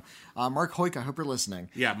might know. Mark Hoyk, I hope you're listening.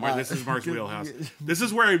 Yeah, Mark, this is Mark's wheelhouse. This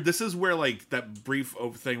is where like that brief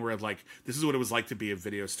thing where like this is what it was like to be a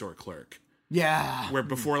video store clerk. Yeah. Where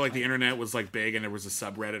before like the internet was like big and there was a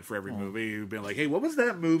subreddit for every movie, you'd be like, hey, what was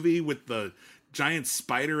that movie with the giant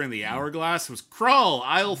spider in the hourglass? It was Krull,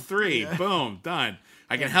 aisle 3. Yeah. Boom, done.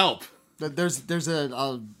 I can help. There's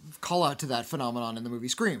a call out to that phenomenon in the movie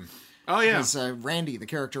Scream. Oh yeah, because Randy, the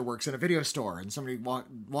character, works in a video store, and somebody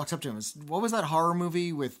walks up to him. And says, what was that horror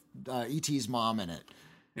movie with E.T.'s mom in it?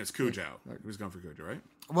 It's Cujo. He was going for Cujo, right?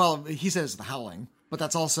 Well, he says The Howling, but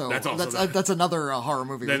that's another horror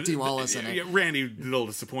movie with Dee Wallace in it. Yeah, Randy, a little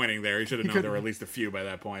disappointing there. He should have known there were at least a few by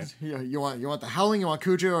that point. Yeah, you want The Howling, you want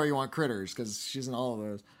Cujo, or you want Critters? Because she's in all of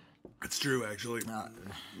those. That's true, actually.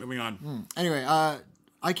 Moving on. Anyway,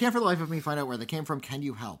 I can't for the life of me find out where they came from. Can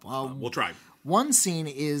you help? We'll try. One scene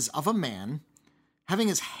is of a man having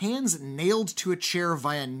his hands nailed to a chair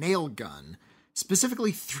via nail gun,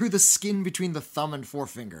 specifically through the skin between the thumb and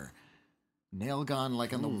forefinger. Nail gun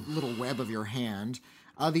like on the little web of your hand.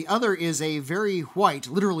 The other is a very white,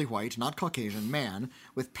 literally white, not Caucasian, man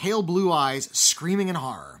with pale blue eyes screaming in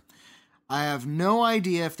horror. I have no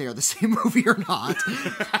idea if they are the same movie or not,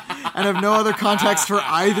 and have no other context for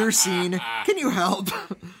either scene. Can you help?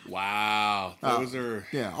 Wow, those are...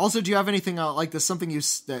 Yeah. Also, do you have anything like this, something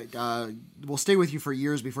that will stay with you for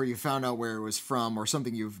years before you found out where it was from, or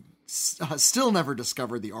something you've still never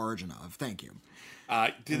discovered the origin of? Thank you.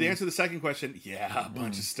 Did they answer the second question? Yeah, a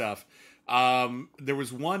bunch of stuff. There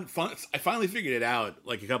was one... I finally figured it out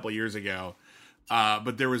like a couple of years ago,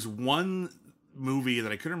 but there was one movie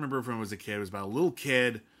that I couldn't remember from when I was a kid. It was about a little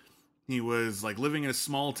kid. He was like living in a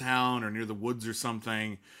small town or near the woods or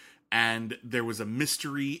something, and there was a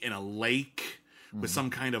mystery in a lake with some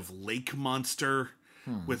kind of lake monster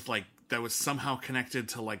with like that was somehow connected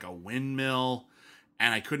to like a windmill,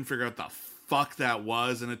 and I couldn't figure out the fuck that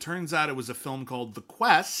was. And it turns out it was a film called The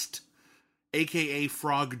Quest, aka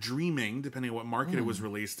Frog Dreaming, depending on what market it was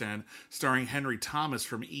released in, starring Henry Thomas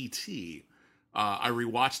from E.T. I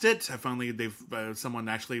rewatched it. I finally someone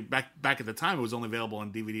actually back at the time it was only available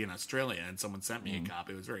on DVD in Australia, and someone sent me a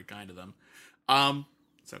copy. It was very kind of them.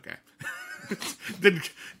 It's okay. It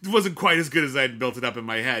wasn't quite as good as I'd built it up in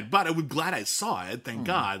my head, but I was glad I saw it. Thank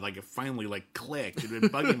God. Like it finally like clicked. It had been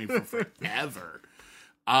bugging me for forever.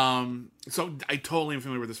 So I totally am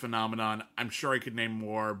familiar with this phenomenon. I'm sure I could name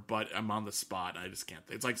more, but I'm on the spot. I just can't.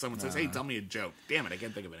 It's like someone says, "Hey, tell me a joke." Damn it, I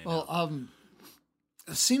can't think of any. Well,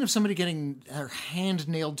 a scene of somebody getting their hand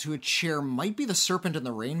nailed to a chair might be The Serpent and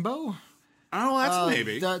the Rainbow. Oh, that's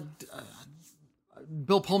maybe.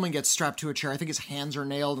 Bill Pullman gets strapped to a chair. I think his hands are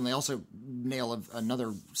nailed, and they also nail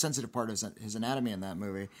another sensitive part of his anatomy in that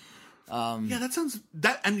movie. Yeah, that sounds...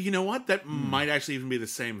 And you know what? That might actually even be the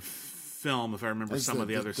same film, if I remember some of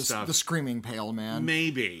the other stuff. The Screaming Pale Man.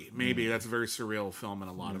 Maybe. That's a very surreal film in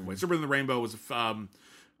a lot of ways. Serpent and the Rainbow was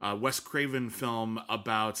a Wes Craven film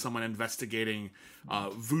about someone investigating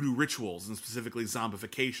voodoo rituals and specifically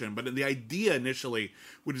zombification. But the idea initially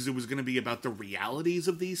was it was going to be about the realities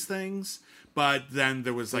of these things. But then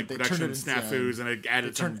there was like production snafus, and it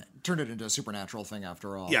added turned it into a supernatural thing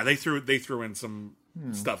after all. Yeah, they threw in some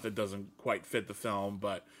stuff that doesn't quite fit the film,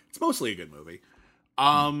 but it's mostly a good movie.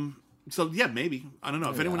 So yeah, maybe I don't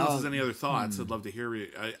know if anyone else has any other thoughts. I'd love to hear you.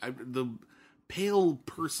 The pale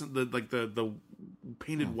person, the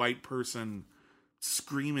painted white person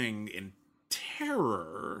screaming in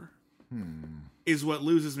terror is what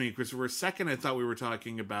loses me. Because for a second, I thought we were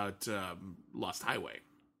talking about Lost Highway.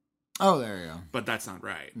 Oh, there you go. But that's not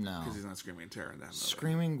right. No, because he's not screaming in terror in that movie.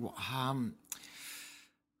 Screaming.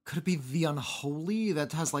 Could it be The Unholy?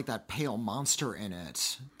 That has like that pale monster in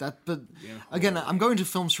it. But again, I'm going to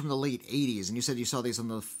films from the late '80s, and you said you saw these on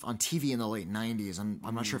TV in the late '90s. I'm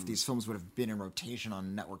not sure if these films would have been in rotation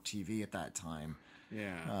on network TV at that time.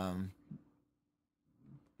 Yeah.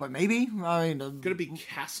 But maybe. I mean, could it be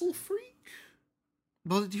Castle Freak?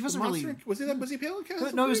 Well, he wasn't really. Was he pale in Castle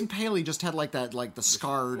Freak? No, he wasn't pale. He just had like the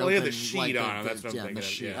scarred. Well, he had the sheet on him. That's what I'm thinking.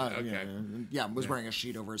 Sheet, okay. Was wearing a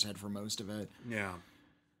sheet over his head for most of it. Yeah.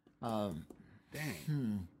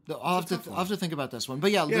 Dang. I'll have to think about this one.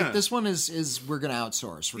 But yeah. This one is we're going to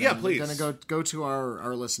outsource. We're please. We're going to go to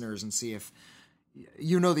our listeners and see if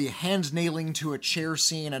the hand nailing to a chair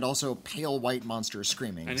scene and also pale white monster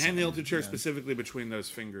screaming. And hand nailed to a chair specifically between those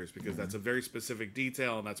fingers, because that's a very specific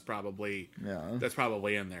detail, and that's probably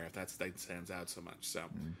in there if that stands out so much. So,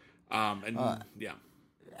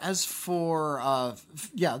 As for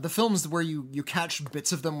the films where you catch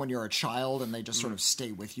bits of them when you're a child and they just sort of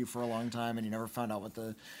stay with you for a long time and you never found out what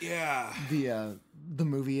the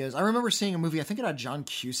movie is. I remember seeing a movie, I think it had John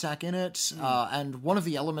Cusack in it, and one of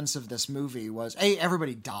the elements of this movie was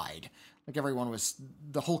everybody died. Like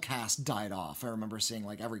the whole cast died off. I remember seeing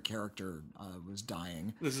like every character was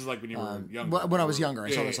dying. This is like when you were younger. When I was younger,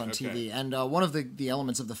 I saw this on TV, and one of the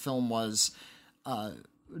elements of the film was. And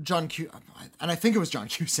I think it was John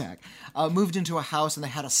Cusack, moved into a house and they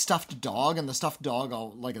had a stuffed dog, and the stuffed dog,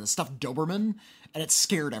 like a stuffed Doberman, and it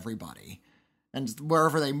scared everybody. And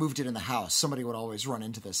wherever they moved it in the house, somebody would always run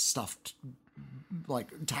into this stuffed,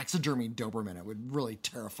 like, taxidermy Doberman. It would really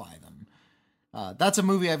terrify them. That's a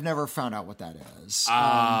movie I've never found out what that is.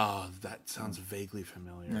 That sounds vaguely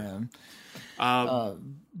familiar. Yeah.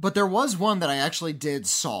 But there was one that I actually did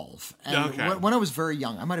solve. And when I was very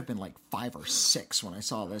young, I might have been like 5 or 6 when I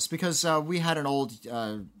saw this, because we had an old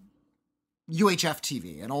UHF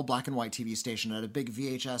TV, an old black and white TV station. It had a big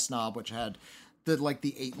VHS knob, which had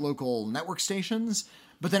the 8 local network stations,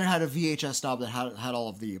 but then it had a VHS knob that had all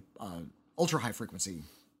of the ultra high frequency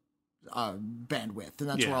bandwidth, and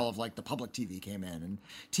that's where all of like the public TV came in, and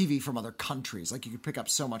TV from other countries. Like you could pick up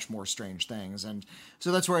so much more strange things, and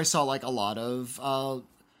so that's where I saw like a lot of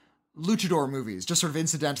luchador movies, just sort of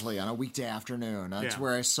incidentally on a weekday afternoon. That's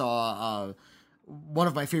where I saw one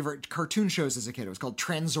of my favorite cartoon shows as a kid. It was called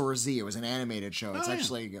Transor Z. It was an animated show. It's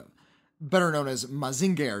actually better known as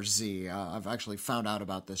Mazinger Z. I've actually found out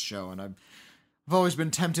about this show, and I've always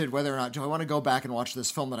been tempted whether or not do I want to go back and watch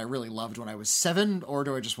this film that I really loved when I was 7, or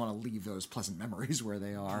do I just want to leave those pleasant memories where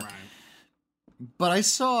they are. Right. But I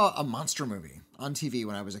saw a monster movie on TV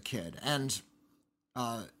when I was a kid, and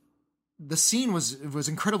the scene was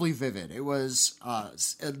incredibly vivid. It was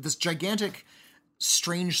this gigantic,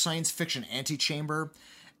 strange science fiction antechamber,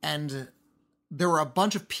 and there were a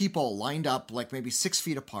bunch of people lined up like maybe 6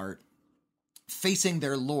 feet apart, facing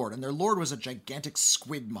their lord, and their lord was a gigantic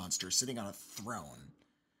squid monster sitting on a throne.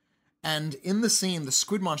 And in the scene, the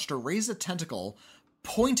squid monster raised a tentacle,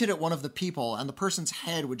 pointed at one of the people, and the person's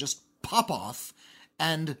head would just pop off,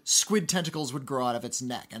 and squid tentacles would grow out of its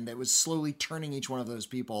neck, and it was slowly turning each one of those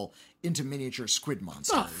people into miniature squid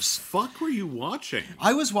monsters. What the fuck were you watching?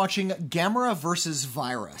 I was watching Gamera vs.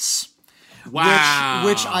 Virus. Wow.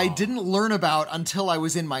 Which I didn't learn about until I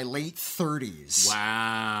was in my late 30s.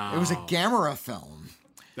 Wow. It was a Gamera film.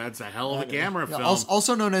 That's a hell of a Gamera film.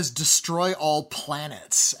 Also known as Destroy All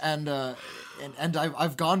Planets. And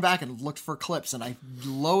I've gone back and looked for clips, and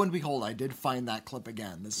lo and behold, I did find that clip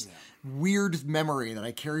again. This weird memory that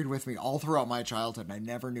I carried with me all throughout my childhood, and I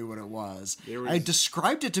never knew what it was. I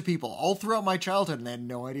described it to people all throughout my childhood, and they had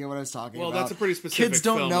no idea what I was talking about. Well, that's a pretty specific Kids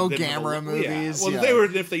don't film know Gamera movies. Yeah.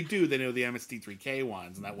 Well, if they do, they know the MST3K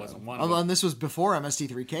ones, and that wasn't one of them. And this was before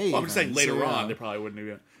MST3K. Well, I'm just saying later on, they probably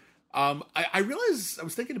wouldn't have. I realized, I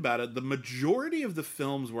was thinking about it, the majority of the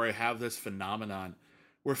films where I have this phenomenon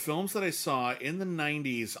were films that I saw in the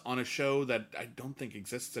 90s on a show that I don't think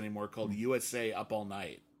exists anymore called USA Up All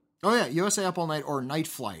Night. Oh yeah, USA Up All Night or Night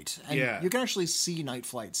Flight. And you can actually see Night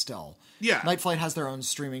Flight still. Yeah. Night Flight has their own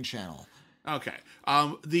streaming channel. Okay.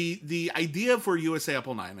 The idea for USA Up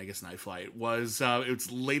All Night, and I guess Night Flight, was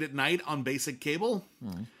it's late at night on basic cable.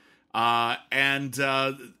 And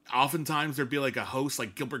oftentimes there'd be like a host,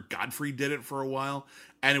 like Gilbert Gottfried did it for a while,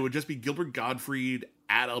 and it would just be Gilbert Gottfried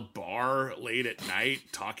at a bar late at night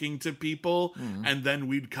talking to people, and then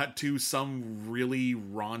we'd cut to some really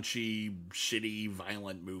raunchy, shitty,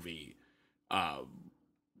 violent movie.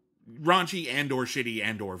 Raunchy and or shitty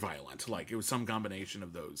and or violent. Like, it was some combination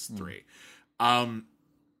of those three. And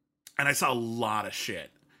I saw a lot of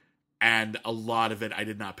shit, and a lot of it I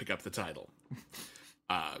did not pick up the title.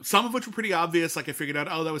 Some of which were pretty obvious, like I figured out,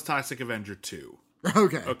 that was Toxic Avenger 2.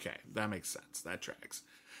 Okay, that makes sense. That tracks.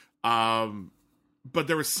 But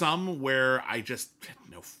there was some where I just had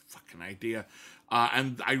no fucking idea.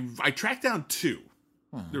 And I tracked down 2.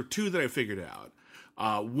 There were 2 that I figured out.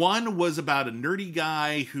 One was about a nerdy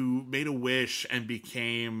guy who made a wish and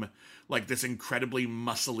became like this incredibly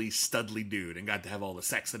muscly, studly dude and got to have all the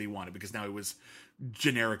sex that he wanted because now he was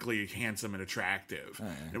generically handsome and attractive.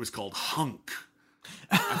 And it was called Hunk.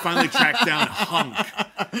 I finally tracked down Hunk.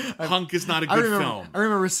 Hunk is not a good film. I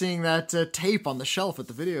remember seeing that tape on the shelf at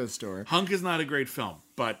the video store. Hunk is not a great film,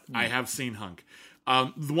 but I have seen Hunk.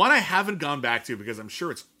 The one I haven't gone back to because I'm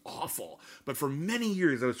sure it's awful, but for many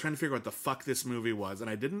years I was trying to figure out what the fuck this movie was, and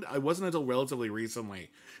I wasn't until relatively recently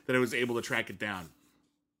that I was able to track it down.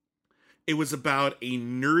 It was about a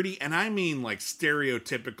nerdy, and I mean like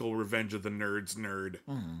stereotypical Revenge of the Nerds nerd,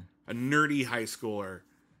 a nerdy high schooler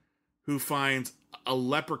who finds a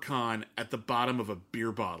leprechaun at the bottom of a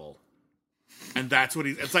beer bottle. And that's what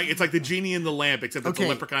it's like the genie in the lamp, except it's a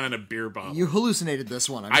leprechaun in a beer bottle. You hallucinated this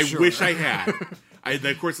one, I sure. wish I had.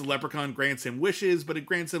 Of course, the leprechaun grants him wishes, but it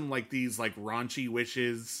grants him like these like raunchy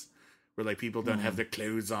wishes where like people don't have their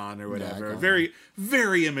clothes on or whatever. Yeah, very,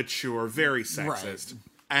 very immature, very sexist. Right.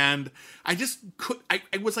 And I just I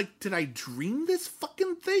was like, did I dream this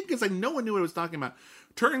fucking thing? Because like no one knew what I was talking about.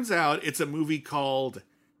 Turns out it's a movie called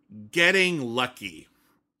Getting Lucky.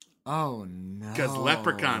 Oh no! Because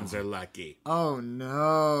leprechauns are lucky. Oh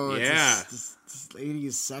no! Yeah, it's this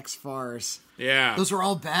 80s sex farce. Yeah, those were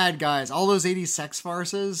all bad, guys. All those 80s sex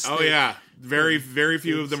farces. Oh yeah, very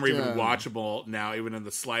few of them are even watchable now, even in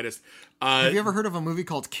the slightest. Have you ever heard of a movie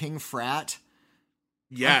called King Frat?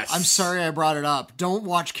 Yes. I'm sorry I brought it up. Don't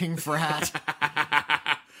watch King Frat.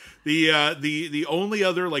 The only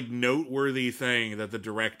other like noteworthy thing that the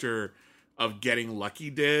director of Getting Lucky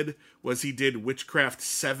did was he did Witchcraft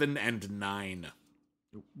 7 and 9.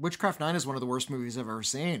 Witchcraft 9 is one of the worst movies I've ever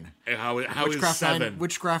seen. How Witchcraft is 7? 9,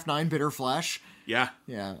 Witchcraft 9, Bitter Flesh. Yeah.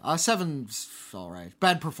 Yeah. 7's all right.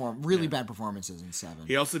 Bad performances in 7.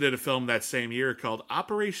 He also did a film that same year called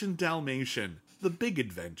Operation Dalmatian: The Big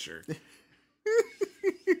Adventure.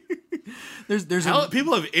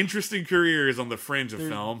 People have interesting careers on the fringe of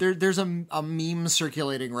film. There's a meme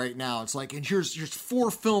circulating right now. It's like, and here's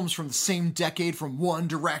 4 films from the same decade from one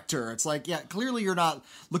director. It's like, yeah, clearly you're not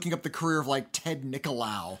looking up the career of like Ted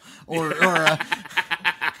Nicolau or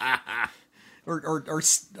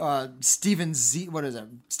Steven Z. What is it?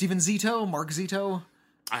 Steven Zito? Mark Zito?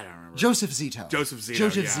 I don't remember. Joseph Zito.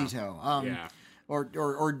 Zito. Yeah. Or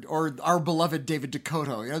our beloved David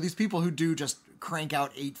Dakota. You know, these people who do just crank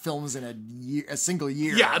out 8 films in a single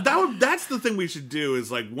year. Yeah, that's the thing we should do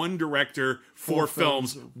is like one director, 4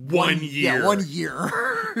 films, 1 year. Yeah, 1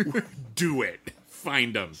 year. Do it.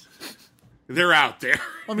 Find them. They're out there.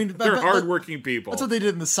 I mean, they're hardworking people. That's what they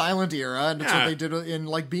did in the silent era, and that's what they did in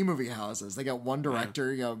like B-movie houses. They got one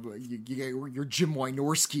director, you get your Jim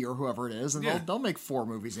Wynorski or whoever it is, and they'll make 4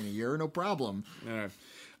 movies in a year, no problem. Yeah.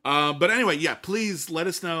 But anyway, yeah, please let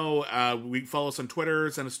us know. Follow us on Twitter.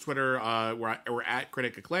 Send us Twitter. We're at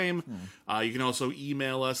Critic Acclaim. You can also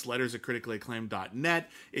email us, letters@criticallyacclaim.net.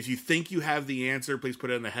 If you think you have the answer, please put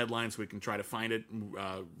it in the headline so we can try to find it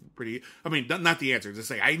not the answer. Just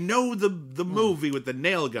say, I know the movie with the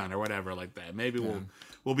nail gun or whatever like that. Maybe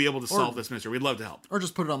we'll be able to solve this mystery. We'd love to help. Or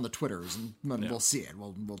just put it on the Twitters and we'll see it.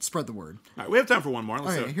 We'll spread the word. All right, we have time for one more.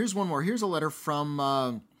 Here's one more. Here's a letter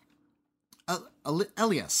from...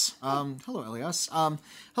 Elias. Hello, Elias.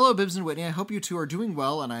 Hello, Bibbs and Whitney. I hope you two are doing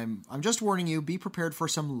well, and I'm just warning you, be prepared for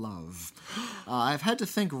some love. I've had to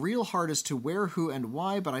think real hard as to where, who, and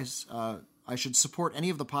why, but I should support any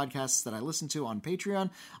of the podcasts that I listen to on Patreon.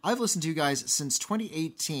 I've listened to you guys since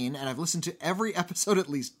 2018, and I've listened to every episode at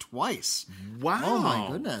least twice. Wow. Oh, my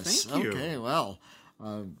goodness. Thank you. Okay, well.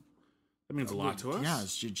 That means a lot to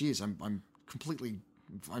us. Yeah, geez, I'm completely...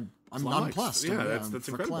 I'm nonplussed. Yeah, that's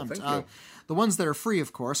incredible. Thank you. The ones that are free,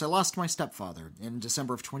 of course. I lost my stepfather in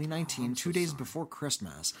December of 2019, 2 days before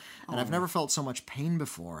Christmas, and I've never felt so much pain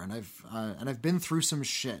before. And I've been through some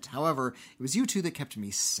shit. However, it was you two that kept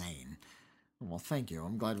me sane. Well, thank you.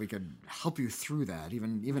 I'm glad we could help you through that,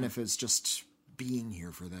 even if it's just being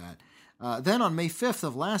here for that. Then on May 5th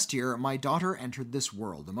of last year, my daughter entered this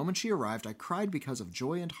world. The moment she arrived, I cried because of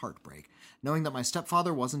joy and heartbreak, knowing that my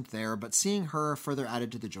stepfather wasn't there, but seeing her further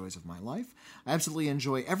added to the joys of my life. I absolutely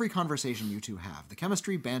enjoy every conversation you two have. The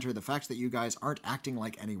chemistry, banter, the fact that you guys aren't acting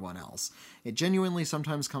like anyone else. It genuinely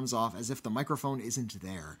sometimes comes off as if the microphone isn't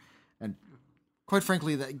there. And quite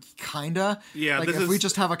frankly, that kinda. Yeah, like if we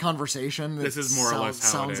just have a conversation, this is more or less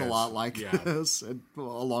how sounds it is. A lot like this,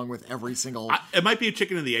 along with every single. It might be a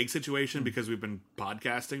chicken and the egg situation because we've been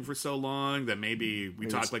podcasting for so long that maybe we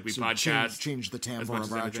talk like we podcast. Change the timbre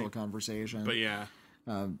of our actual conversation. But yeah.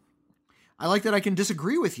 I like that I can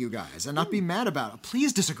disagree with you guys and not be mad about it.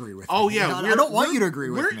 Please disagree with me. Oh yeah, I don't want you to agree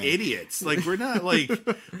with me. We're idiots. Like we're not like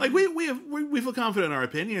we feel confident in our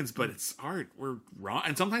opinions, but it's art. We're wrong,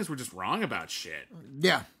 and sometimes we're just wrong about shit.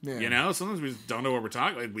 Yeah. You know, sometimes we just don't know what we're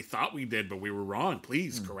talking. Like we thought we did, but we were wrong.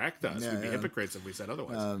 Please correct us. We'd be hypocrites if we said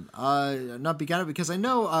otherwise. Not begun it because I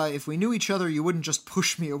know if we knew each other, you wouldn't just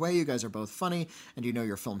push me away. You guys are both funny, and you know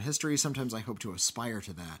your film history. Sometimes I hope to aspire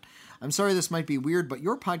to that. I'm sorry this might be weird, but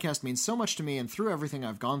your podcast means so much much to me, and through everything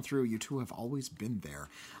I've gone through, you two have always been there.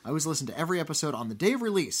 I always listen to every episode on the day of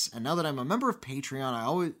release, and now that I'm a member of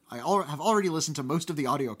Patreon, I have already listened to most of the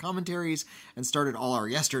audio commentaries and started all our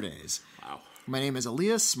yesterdays. Wow. My name is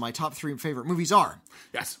Elias. My top 3 favorite movies are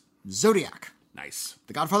Yes. Zodiac, Nice.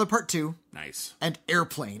 The Godfather Part 2, Nice. and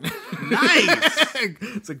Airplane. Nice.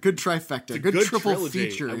 It's a good trifecta, good triple trilogy.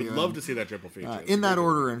 feature. I would love to see that triple feature. It's In that great.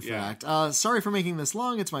 order, in Yeah. fact. Sorry for making this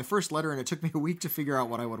long. It's my first letter, and it took me a week to figure out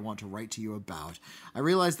what I would want to write to you about. I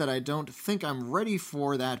realize that I don't think I'm ready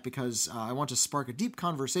for that because I want to spark a deep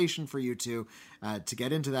conversation for you two to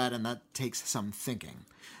get into that, and that takes some thinking.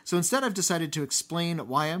 So instead, I've decided to explain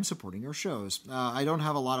why I'm supporting your shows. I don't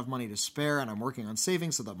have a lot of money to spare, and I'm working on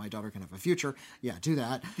saving so that my daughter can have a future. Yeah, do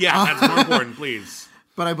that. Yeah, that's more important, please.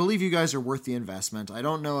 But I believe you guys are worth the investment. I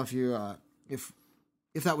don't know if you if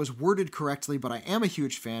that was worded correctly, but I am a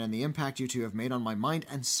huge fan, and the impact you two have made on my mind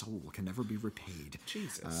and soul can never be repaid.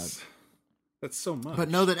 Jesus. That's so much. But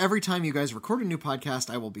know that every time you guys record a new podcast,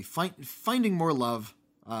 I will be finding more love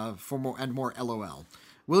for more LOL.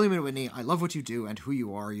 William and Whitney, I love what you do and who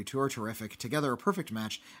you are. You two are terrific. Together, a perfect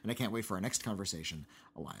match, and I can't wait for our next conversation.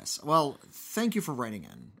 Elias. Well, thank you for writing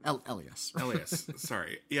in. Elias. Elias.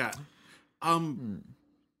 Sorry. Yeah.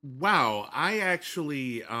 Wow.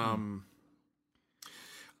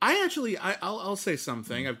 I'll say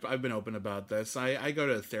something. I've been open about this. I go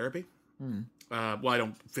to therapy. Well, I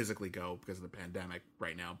don't physically go because of the pandemic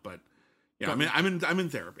right now, but yeah, I'm in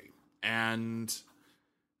therapy, and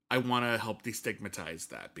I want to help destigmatize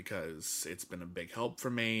that because it's been a big help for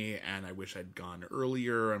me, and I wish I'd gone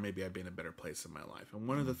earlier, or maybe I'd be in a better place in my life. And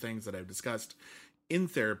one of the things that I've discussed in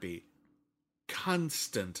therapy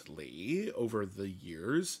constantly over the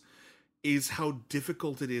years is how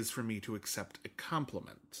difficult it is for me to accept a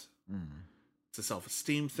compliment. It's a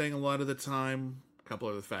self-esteem thing a lot of the time. A couple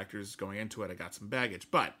other factors going into it. I got some baggage,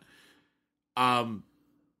 but I'm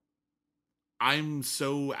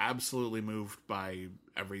so absolutely moved by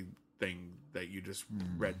everything that you just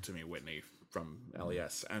read to me, Whitney, from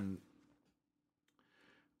LES, and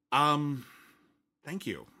thank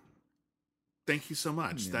you so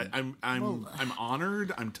much. That I'm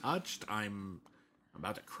honored. I'm touched. I'm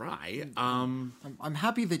about to cry. I'm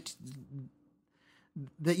happy that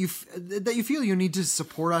you feel you need to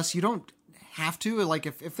support us. You don't have to. Like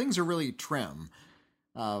if things are really trim,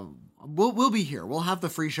 we'll be here. We'll have the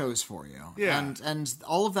free shows for you. Yeah. And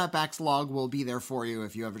all of that backlog will be there for you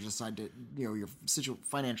if you ever decide to, your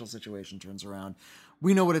financial situation turns around.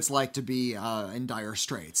 We know what it's like to be in dire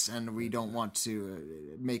straits, and we don't want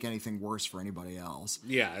to make anything worse for anybody else.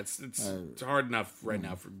 Yeah, it's hard enough right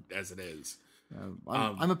now as it is.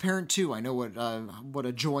 I'm a parent too. I know what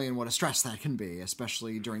a joy and what a stress that can be,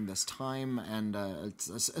 especially during this time, and it's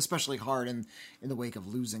especially hard in the wake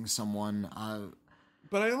of losing someone.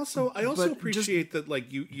 But I also appreciate that,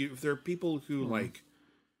 like, you if there are people who like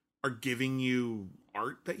are giving you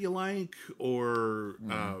art that you like, or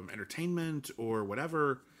entertainment or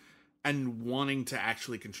whatever, and wanting to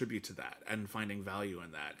actually contribute to that and finding value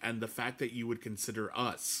in that, and the fact that you would consider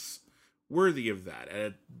us worthy of that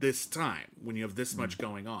at this time when you have this much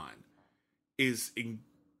going on is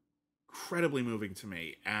incredibly moving to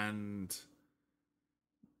me, and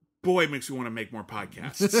boy, it makes me want to make more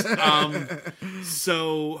podcasts.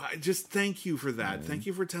 So just thank you for that. Thank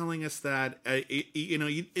you for telling us that.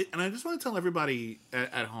 And I just want to tell everybody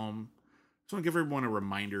at home, I just want to give everyone a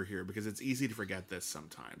reminder here, because it's easy to forget this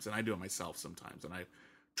sometimes, and I do it myself sometimes, and I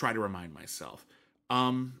try to remind myself.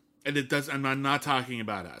 And it does. And I'm not talking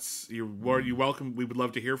about us. You're welcome. We would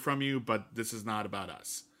love to hear from you, but this is not about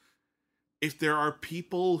us. If there are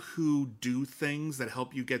people who do things that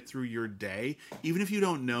help you get through your day, even if you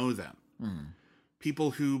don't know them,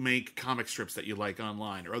 people who make comic strips that you like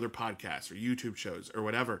online, or other podcasts or YouTube shows or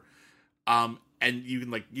whatever, and you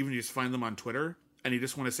can even just find them on Twitter, and you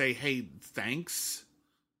just want to say, hey, thanks.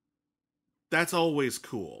 That's always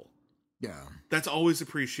cool. Yeah, that's always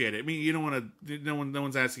appreciated. I mean, you don't want to. No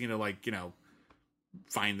one's asking you to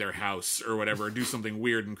find their house or whatever, or do something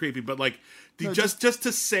weird and creepy. But just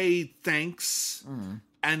to say thanks,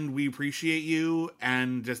 and we appreciate you,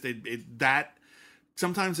 and just that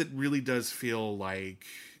sometimes it really does feel like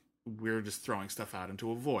we're just throwing stuff out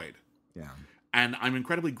into a void. Yeah, and I'm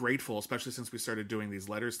incredibly grateful, especially since we started doing these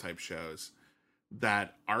letters type shows,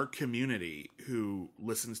 that our community who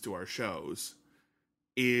listens to our shows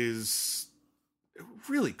is a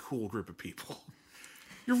really cool group of people.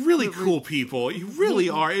 You're really cool people. You really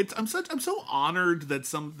are. I'm so honored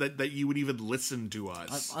that you would even listen to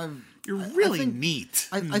us. You're really neat.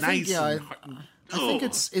 I think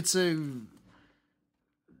it's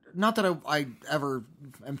not that I ever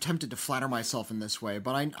am tempted to flatter myself in this way,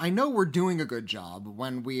 but I know we're doing a good job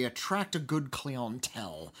when we attract a good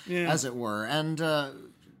clientele, as it were. And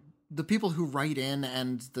the people who write in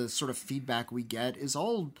and the sort of feedback we get is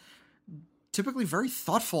all typically very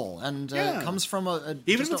thoughtful and comes from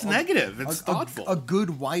even if it's negative, it's thoughtful. A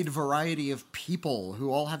good wide variety of people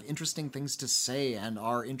who all have interesting things to say and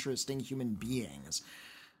are interesting human beings.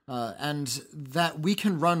 And that we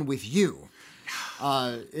can run with you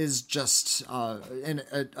is just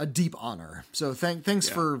a deep honor. So thanks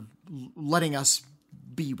for letting us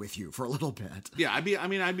be with you for a little bit. Yeah,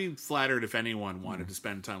 I'd be flattered if anyone wanted to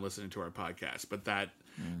spend time listening to our podcast, but that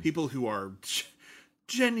people who are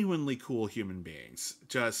genuinely cool human beings,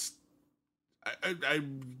 just I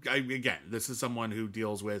again, this is someone who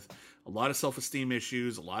deals with a lot of self-esteem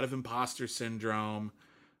issues, a lot of imposter syndrome,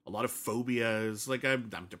 a lot of phobias. Like I'm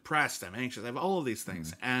depressed, I'm anxious, I have all of these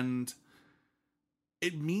things, and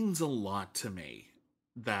it means a lot to me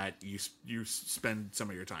that you spend some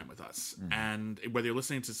of your time with us, and whether you're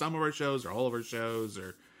listening to some of our shows or all of our shows,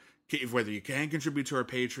 or whether you can contribute to our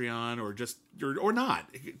Patreon or just or not.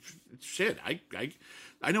 Shit, I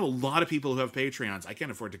know a lot of people who have Patreons. I can't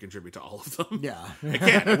afford to contribute to all of them. Yeah, I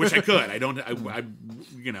can't. I wish I could. I don't. I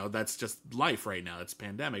that's just life right now. It's a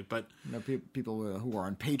pandemic. But people who are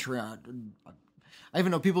on Patreon. I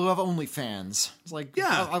even know people who have OnlyFans. It's like,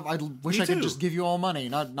 I wish I could just give you all money,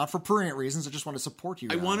 not for prurient reasons. I just want to support you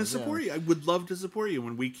guys. I want to support you. I would love to support you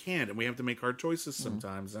when we can't, and we have to make hard choices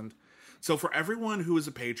sometimes. And so for everyone who is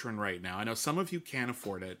a patron right now, I know some of you can't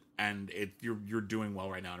afford it, and you're doing well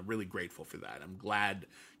right now, and I'm really grateful for that. I'm glad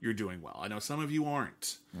you're doing well. I know some of you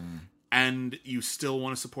aren't, and you still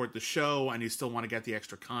want to support the show, and you still want to get the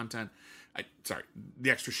extra content. The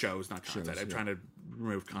extra shows, not content. I'm trying to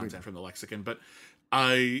remove content from the lexicon, but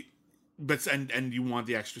and you want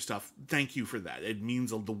the extra stuff. Thank you for that. It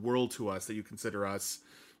means the world to us that you consider us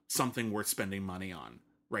something worth spending money on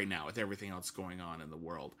right now with everything else going on in the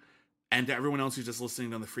world. And to everyone else who's just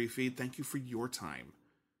listening on the free feed, thank you for your time.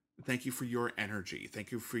 Thank you for your energy.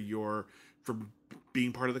 Thank you for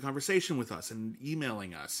being part of the conversation with us and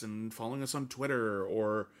emailing us and following us on Twitter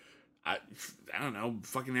or I don't know,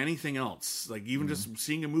 fucking anything else. Like even just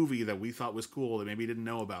seeing a movie that we thought was cool that maybe didn't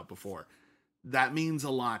know about before. That means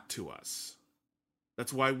a lot to us.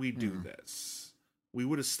 That's why we do this. We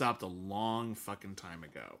would have stopped a long fucking time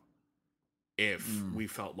ago if we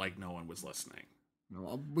felt like no one was listening.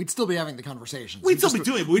 Well, we'd still be having the conversations. We'd still be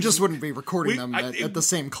doing it. We just wouldn't be recording them at the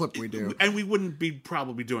same clip we do. And we wouldn't be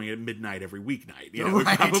probably doing it at midnight every weeknight. You know,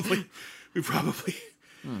 right. we probably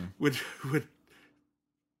would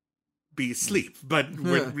be asleep. But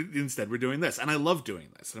instead we're doing this. And I love doing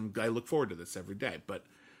this. And I look forward to this every day. But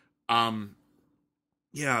I'm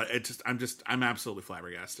absolutely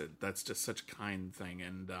flabbergasted. That's just such a kind thing.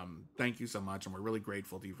 And thank you so much. And we're really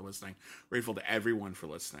grateful to you for listening. Grateful to everyone for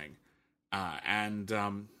listening.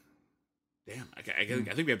 Damn, I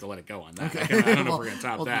think we have to let it go on that. Okay. I don't know if we're going to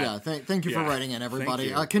top that. Yeah, thank you for writing in,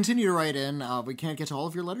 everybody. Continue to write in. We can't get to all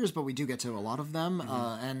of your letters, but we do get to a lot of them,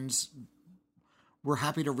 and we're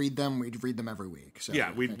happy to read them. We read them every week. So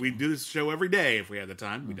yeah, we do this show every day if we had the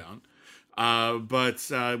time. We don't. But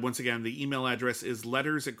once again, the email address is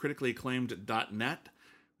letters@criticallyacclaimed.net.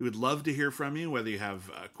 We would love to hear from you, whether you have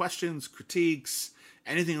questions, critiques,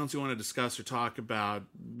 anything else you want to discuss or talk about.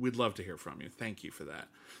 We'd love to hear from you. Thank you for that.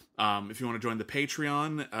 If you want to join the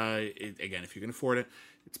Patreon, again, if you can afford it,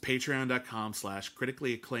 it's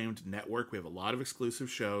patreon.com/criticallyacclaimed-network. We have a lot of exclusive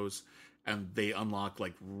shows, and they unlock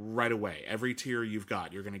like right away. Every tier you've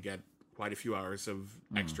got, you're going to get quite a few hours of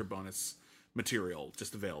extra bonus material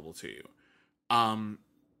just available to you.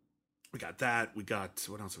 We got that. We got,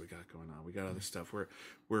 what else have we got going on? We got other stuff.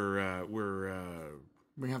 We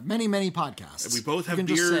have many, many podcasts. We both have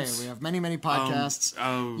beards. Just say, we have many, many podcasts.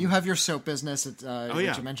 You have your soap business, which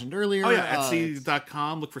you mentioned earlier. Oh, yeah,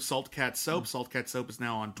 Etsy.com. Look for Salt Cat Soap. Salt Cat Soap is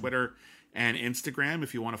now on Twitter and Instagram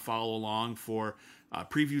if you want to follow along for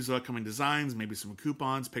previews of upcoming designs, maybe some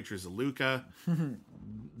coupons, pictures of Luca.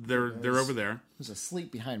 They're over there. There's a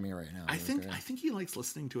sleep behind me right now. I think he likes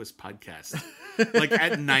listening to his podcast. Like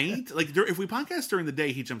at night, like if we podcast during the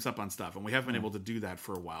day, he jumps up on stuff, and we haven't been able to do that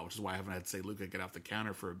for a while, which is why I haven't had to say, Luca, get off the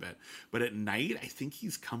counter for a bit. But at night, I think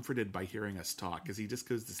he's comforted by hearing us talk because he just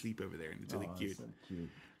goes to sleep over there, and it's really cute. So cute.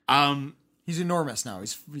 He's enormous now.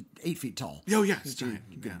 He's 8 feet tall. Oh yeah, he's giant.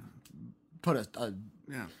 Put a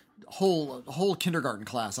whole kindergarten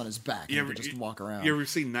class on his back and just walk around. You ever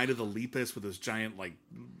seen Night of the Lepus with those giant like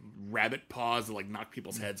rabbit paws that like knock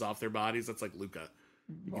people's heads off their bodies? That's like Luca.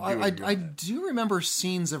 I do remember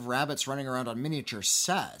scenes of rabbits running around on miniature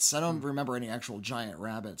sets. I don't remember any actual giant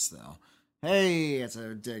rabbits though. Hey, it's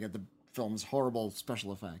a dig at the film's horrible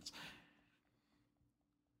special effects.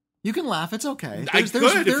 You can laugh. It's okay. I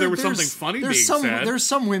could if there was something funny being said. There's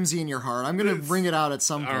some whimsy in your heart. I'm going to bring it out at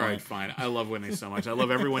some point. All right, fine. I love Whitney so much. I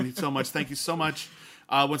love everyone so much. Thank you so much.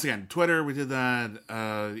 Once again, Twitter, we did that.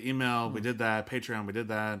 Email, we did that. Patreon, we did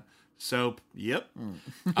that. Soap, yep.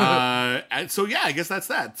 So yeah, I guess that's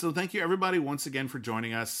that. So thank you everybody once again for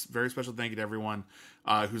joining us. Very special thank you to everyone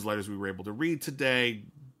whose letters we were able to read today.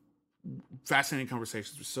 Fascinating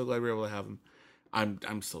conversations. We're so glad we were able to have them.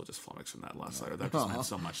 I'm still just flummoxed from that last letter. That just meant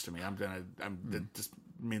so much to me. It just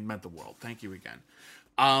meant the world. Thank you again.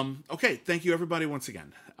 Okay, thank you everybody once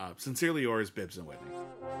again. Sincerely yours, Bibbs and Whitney.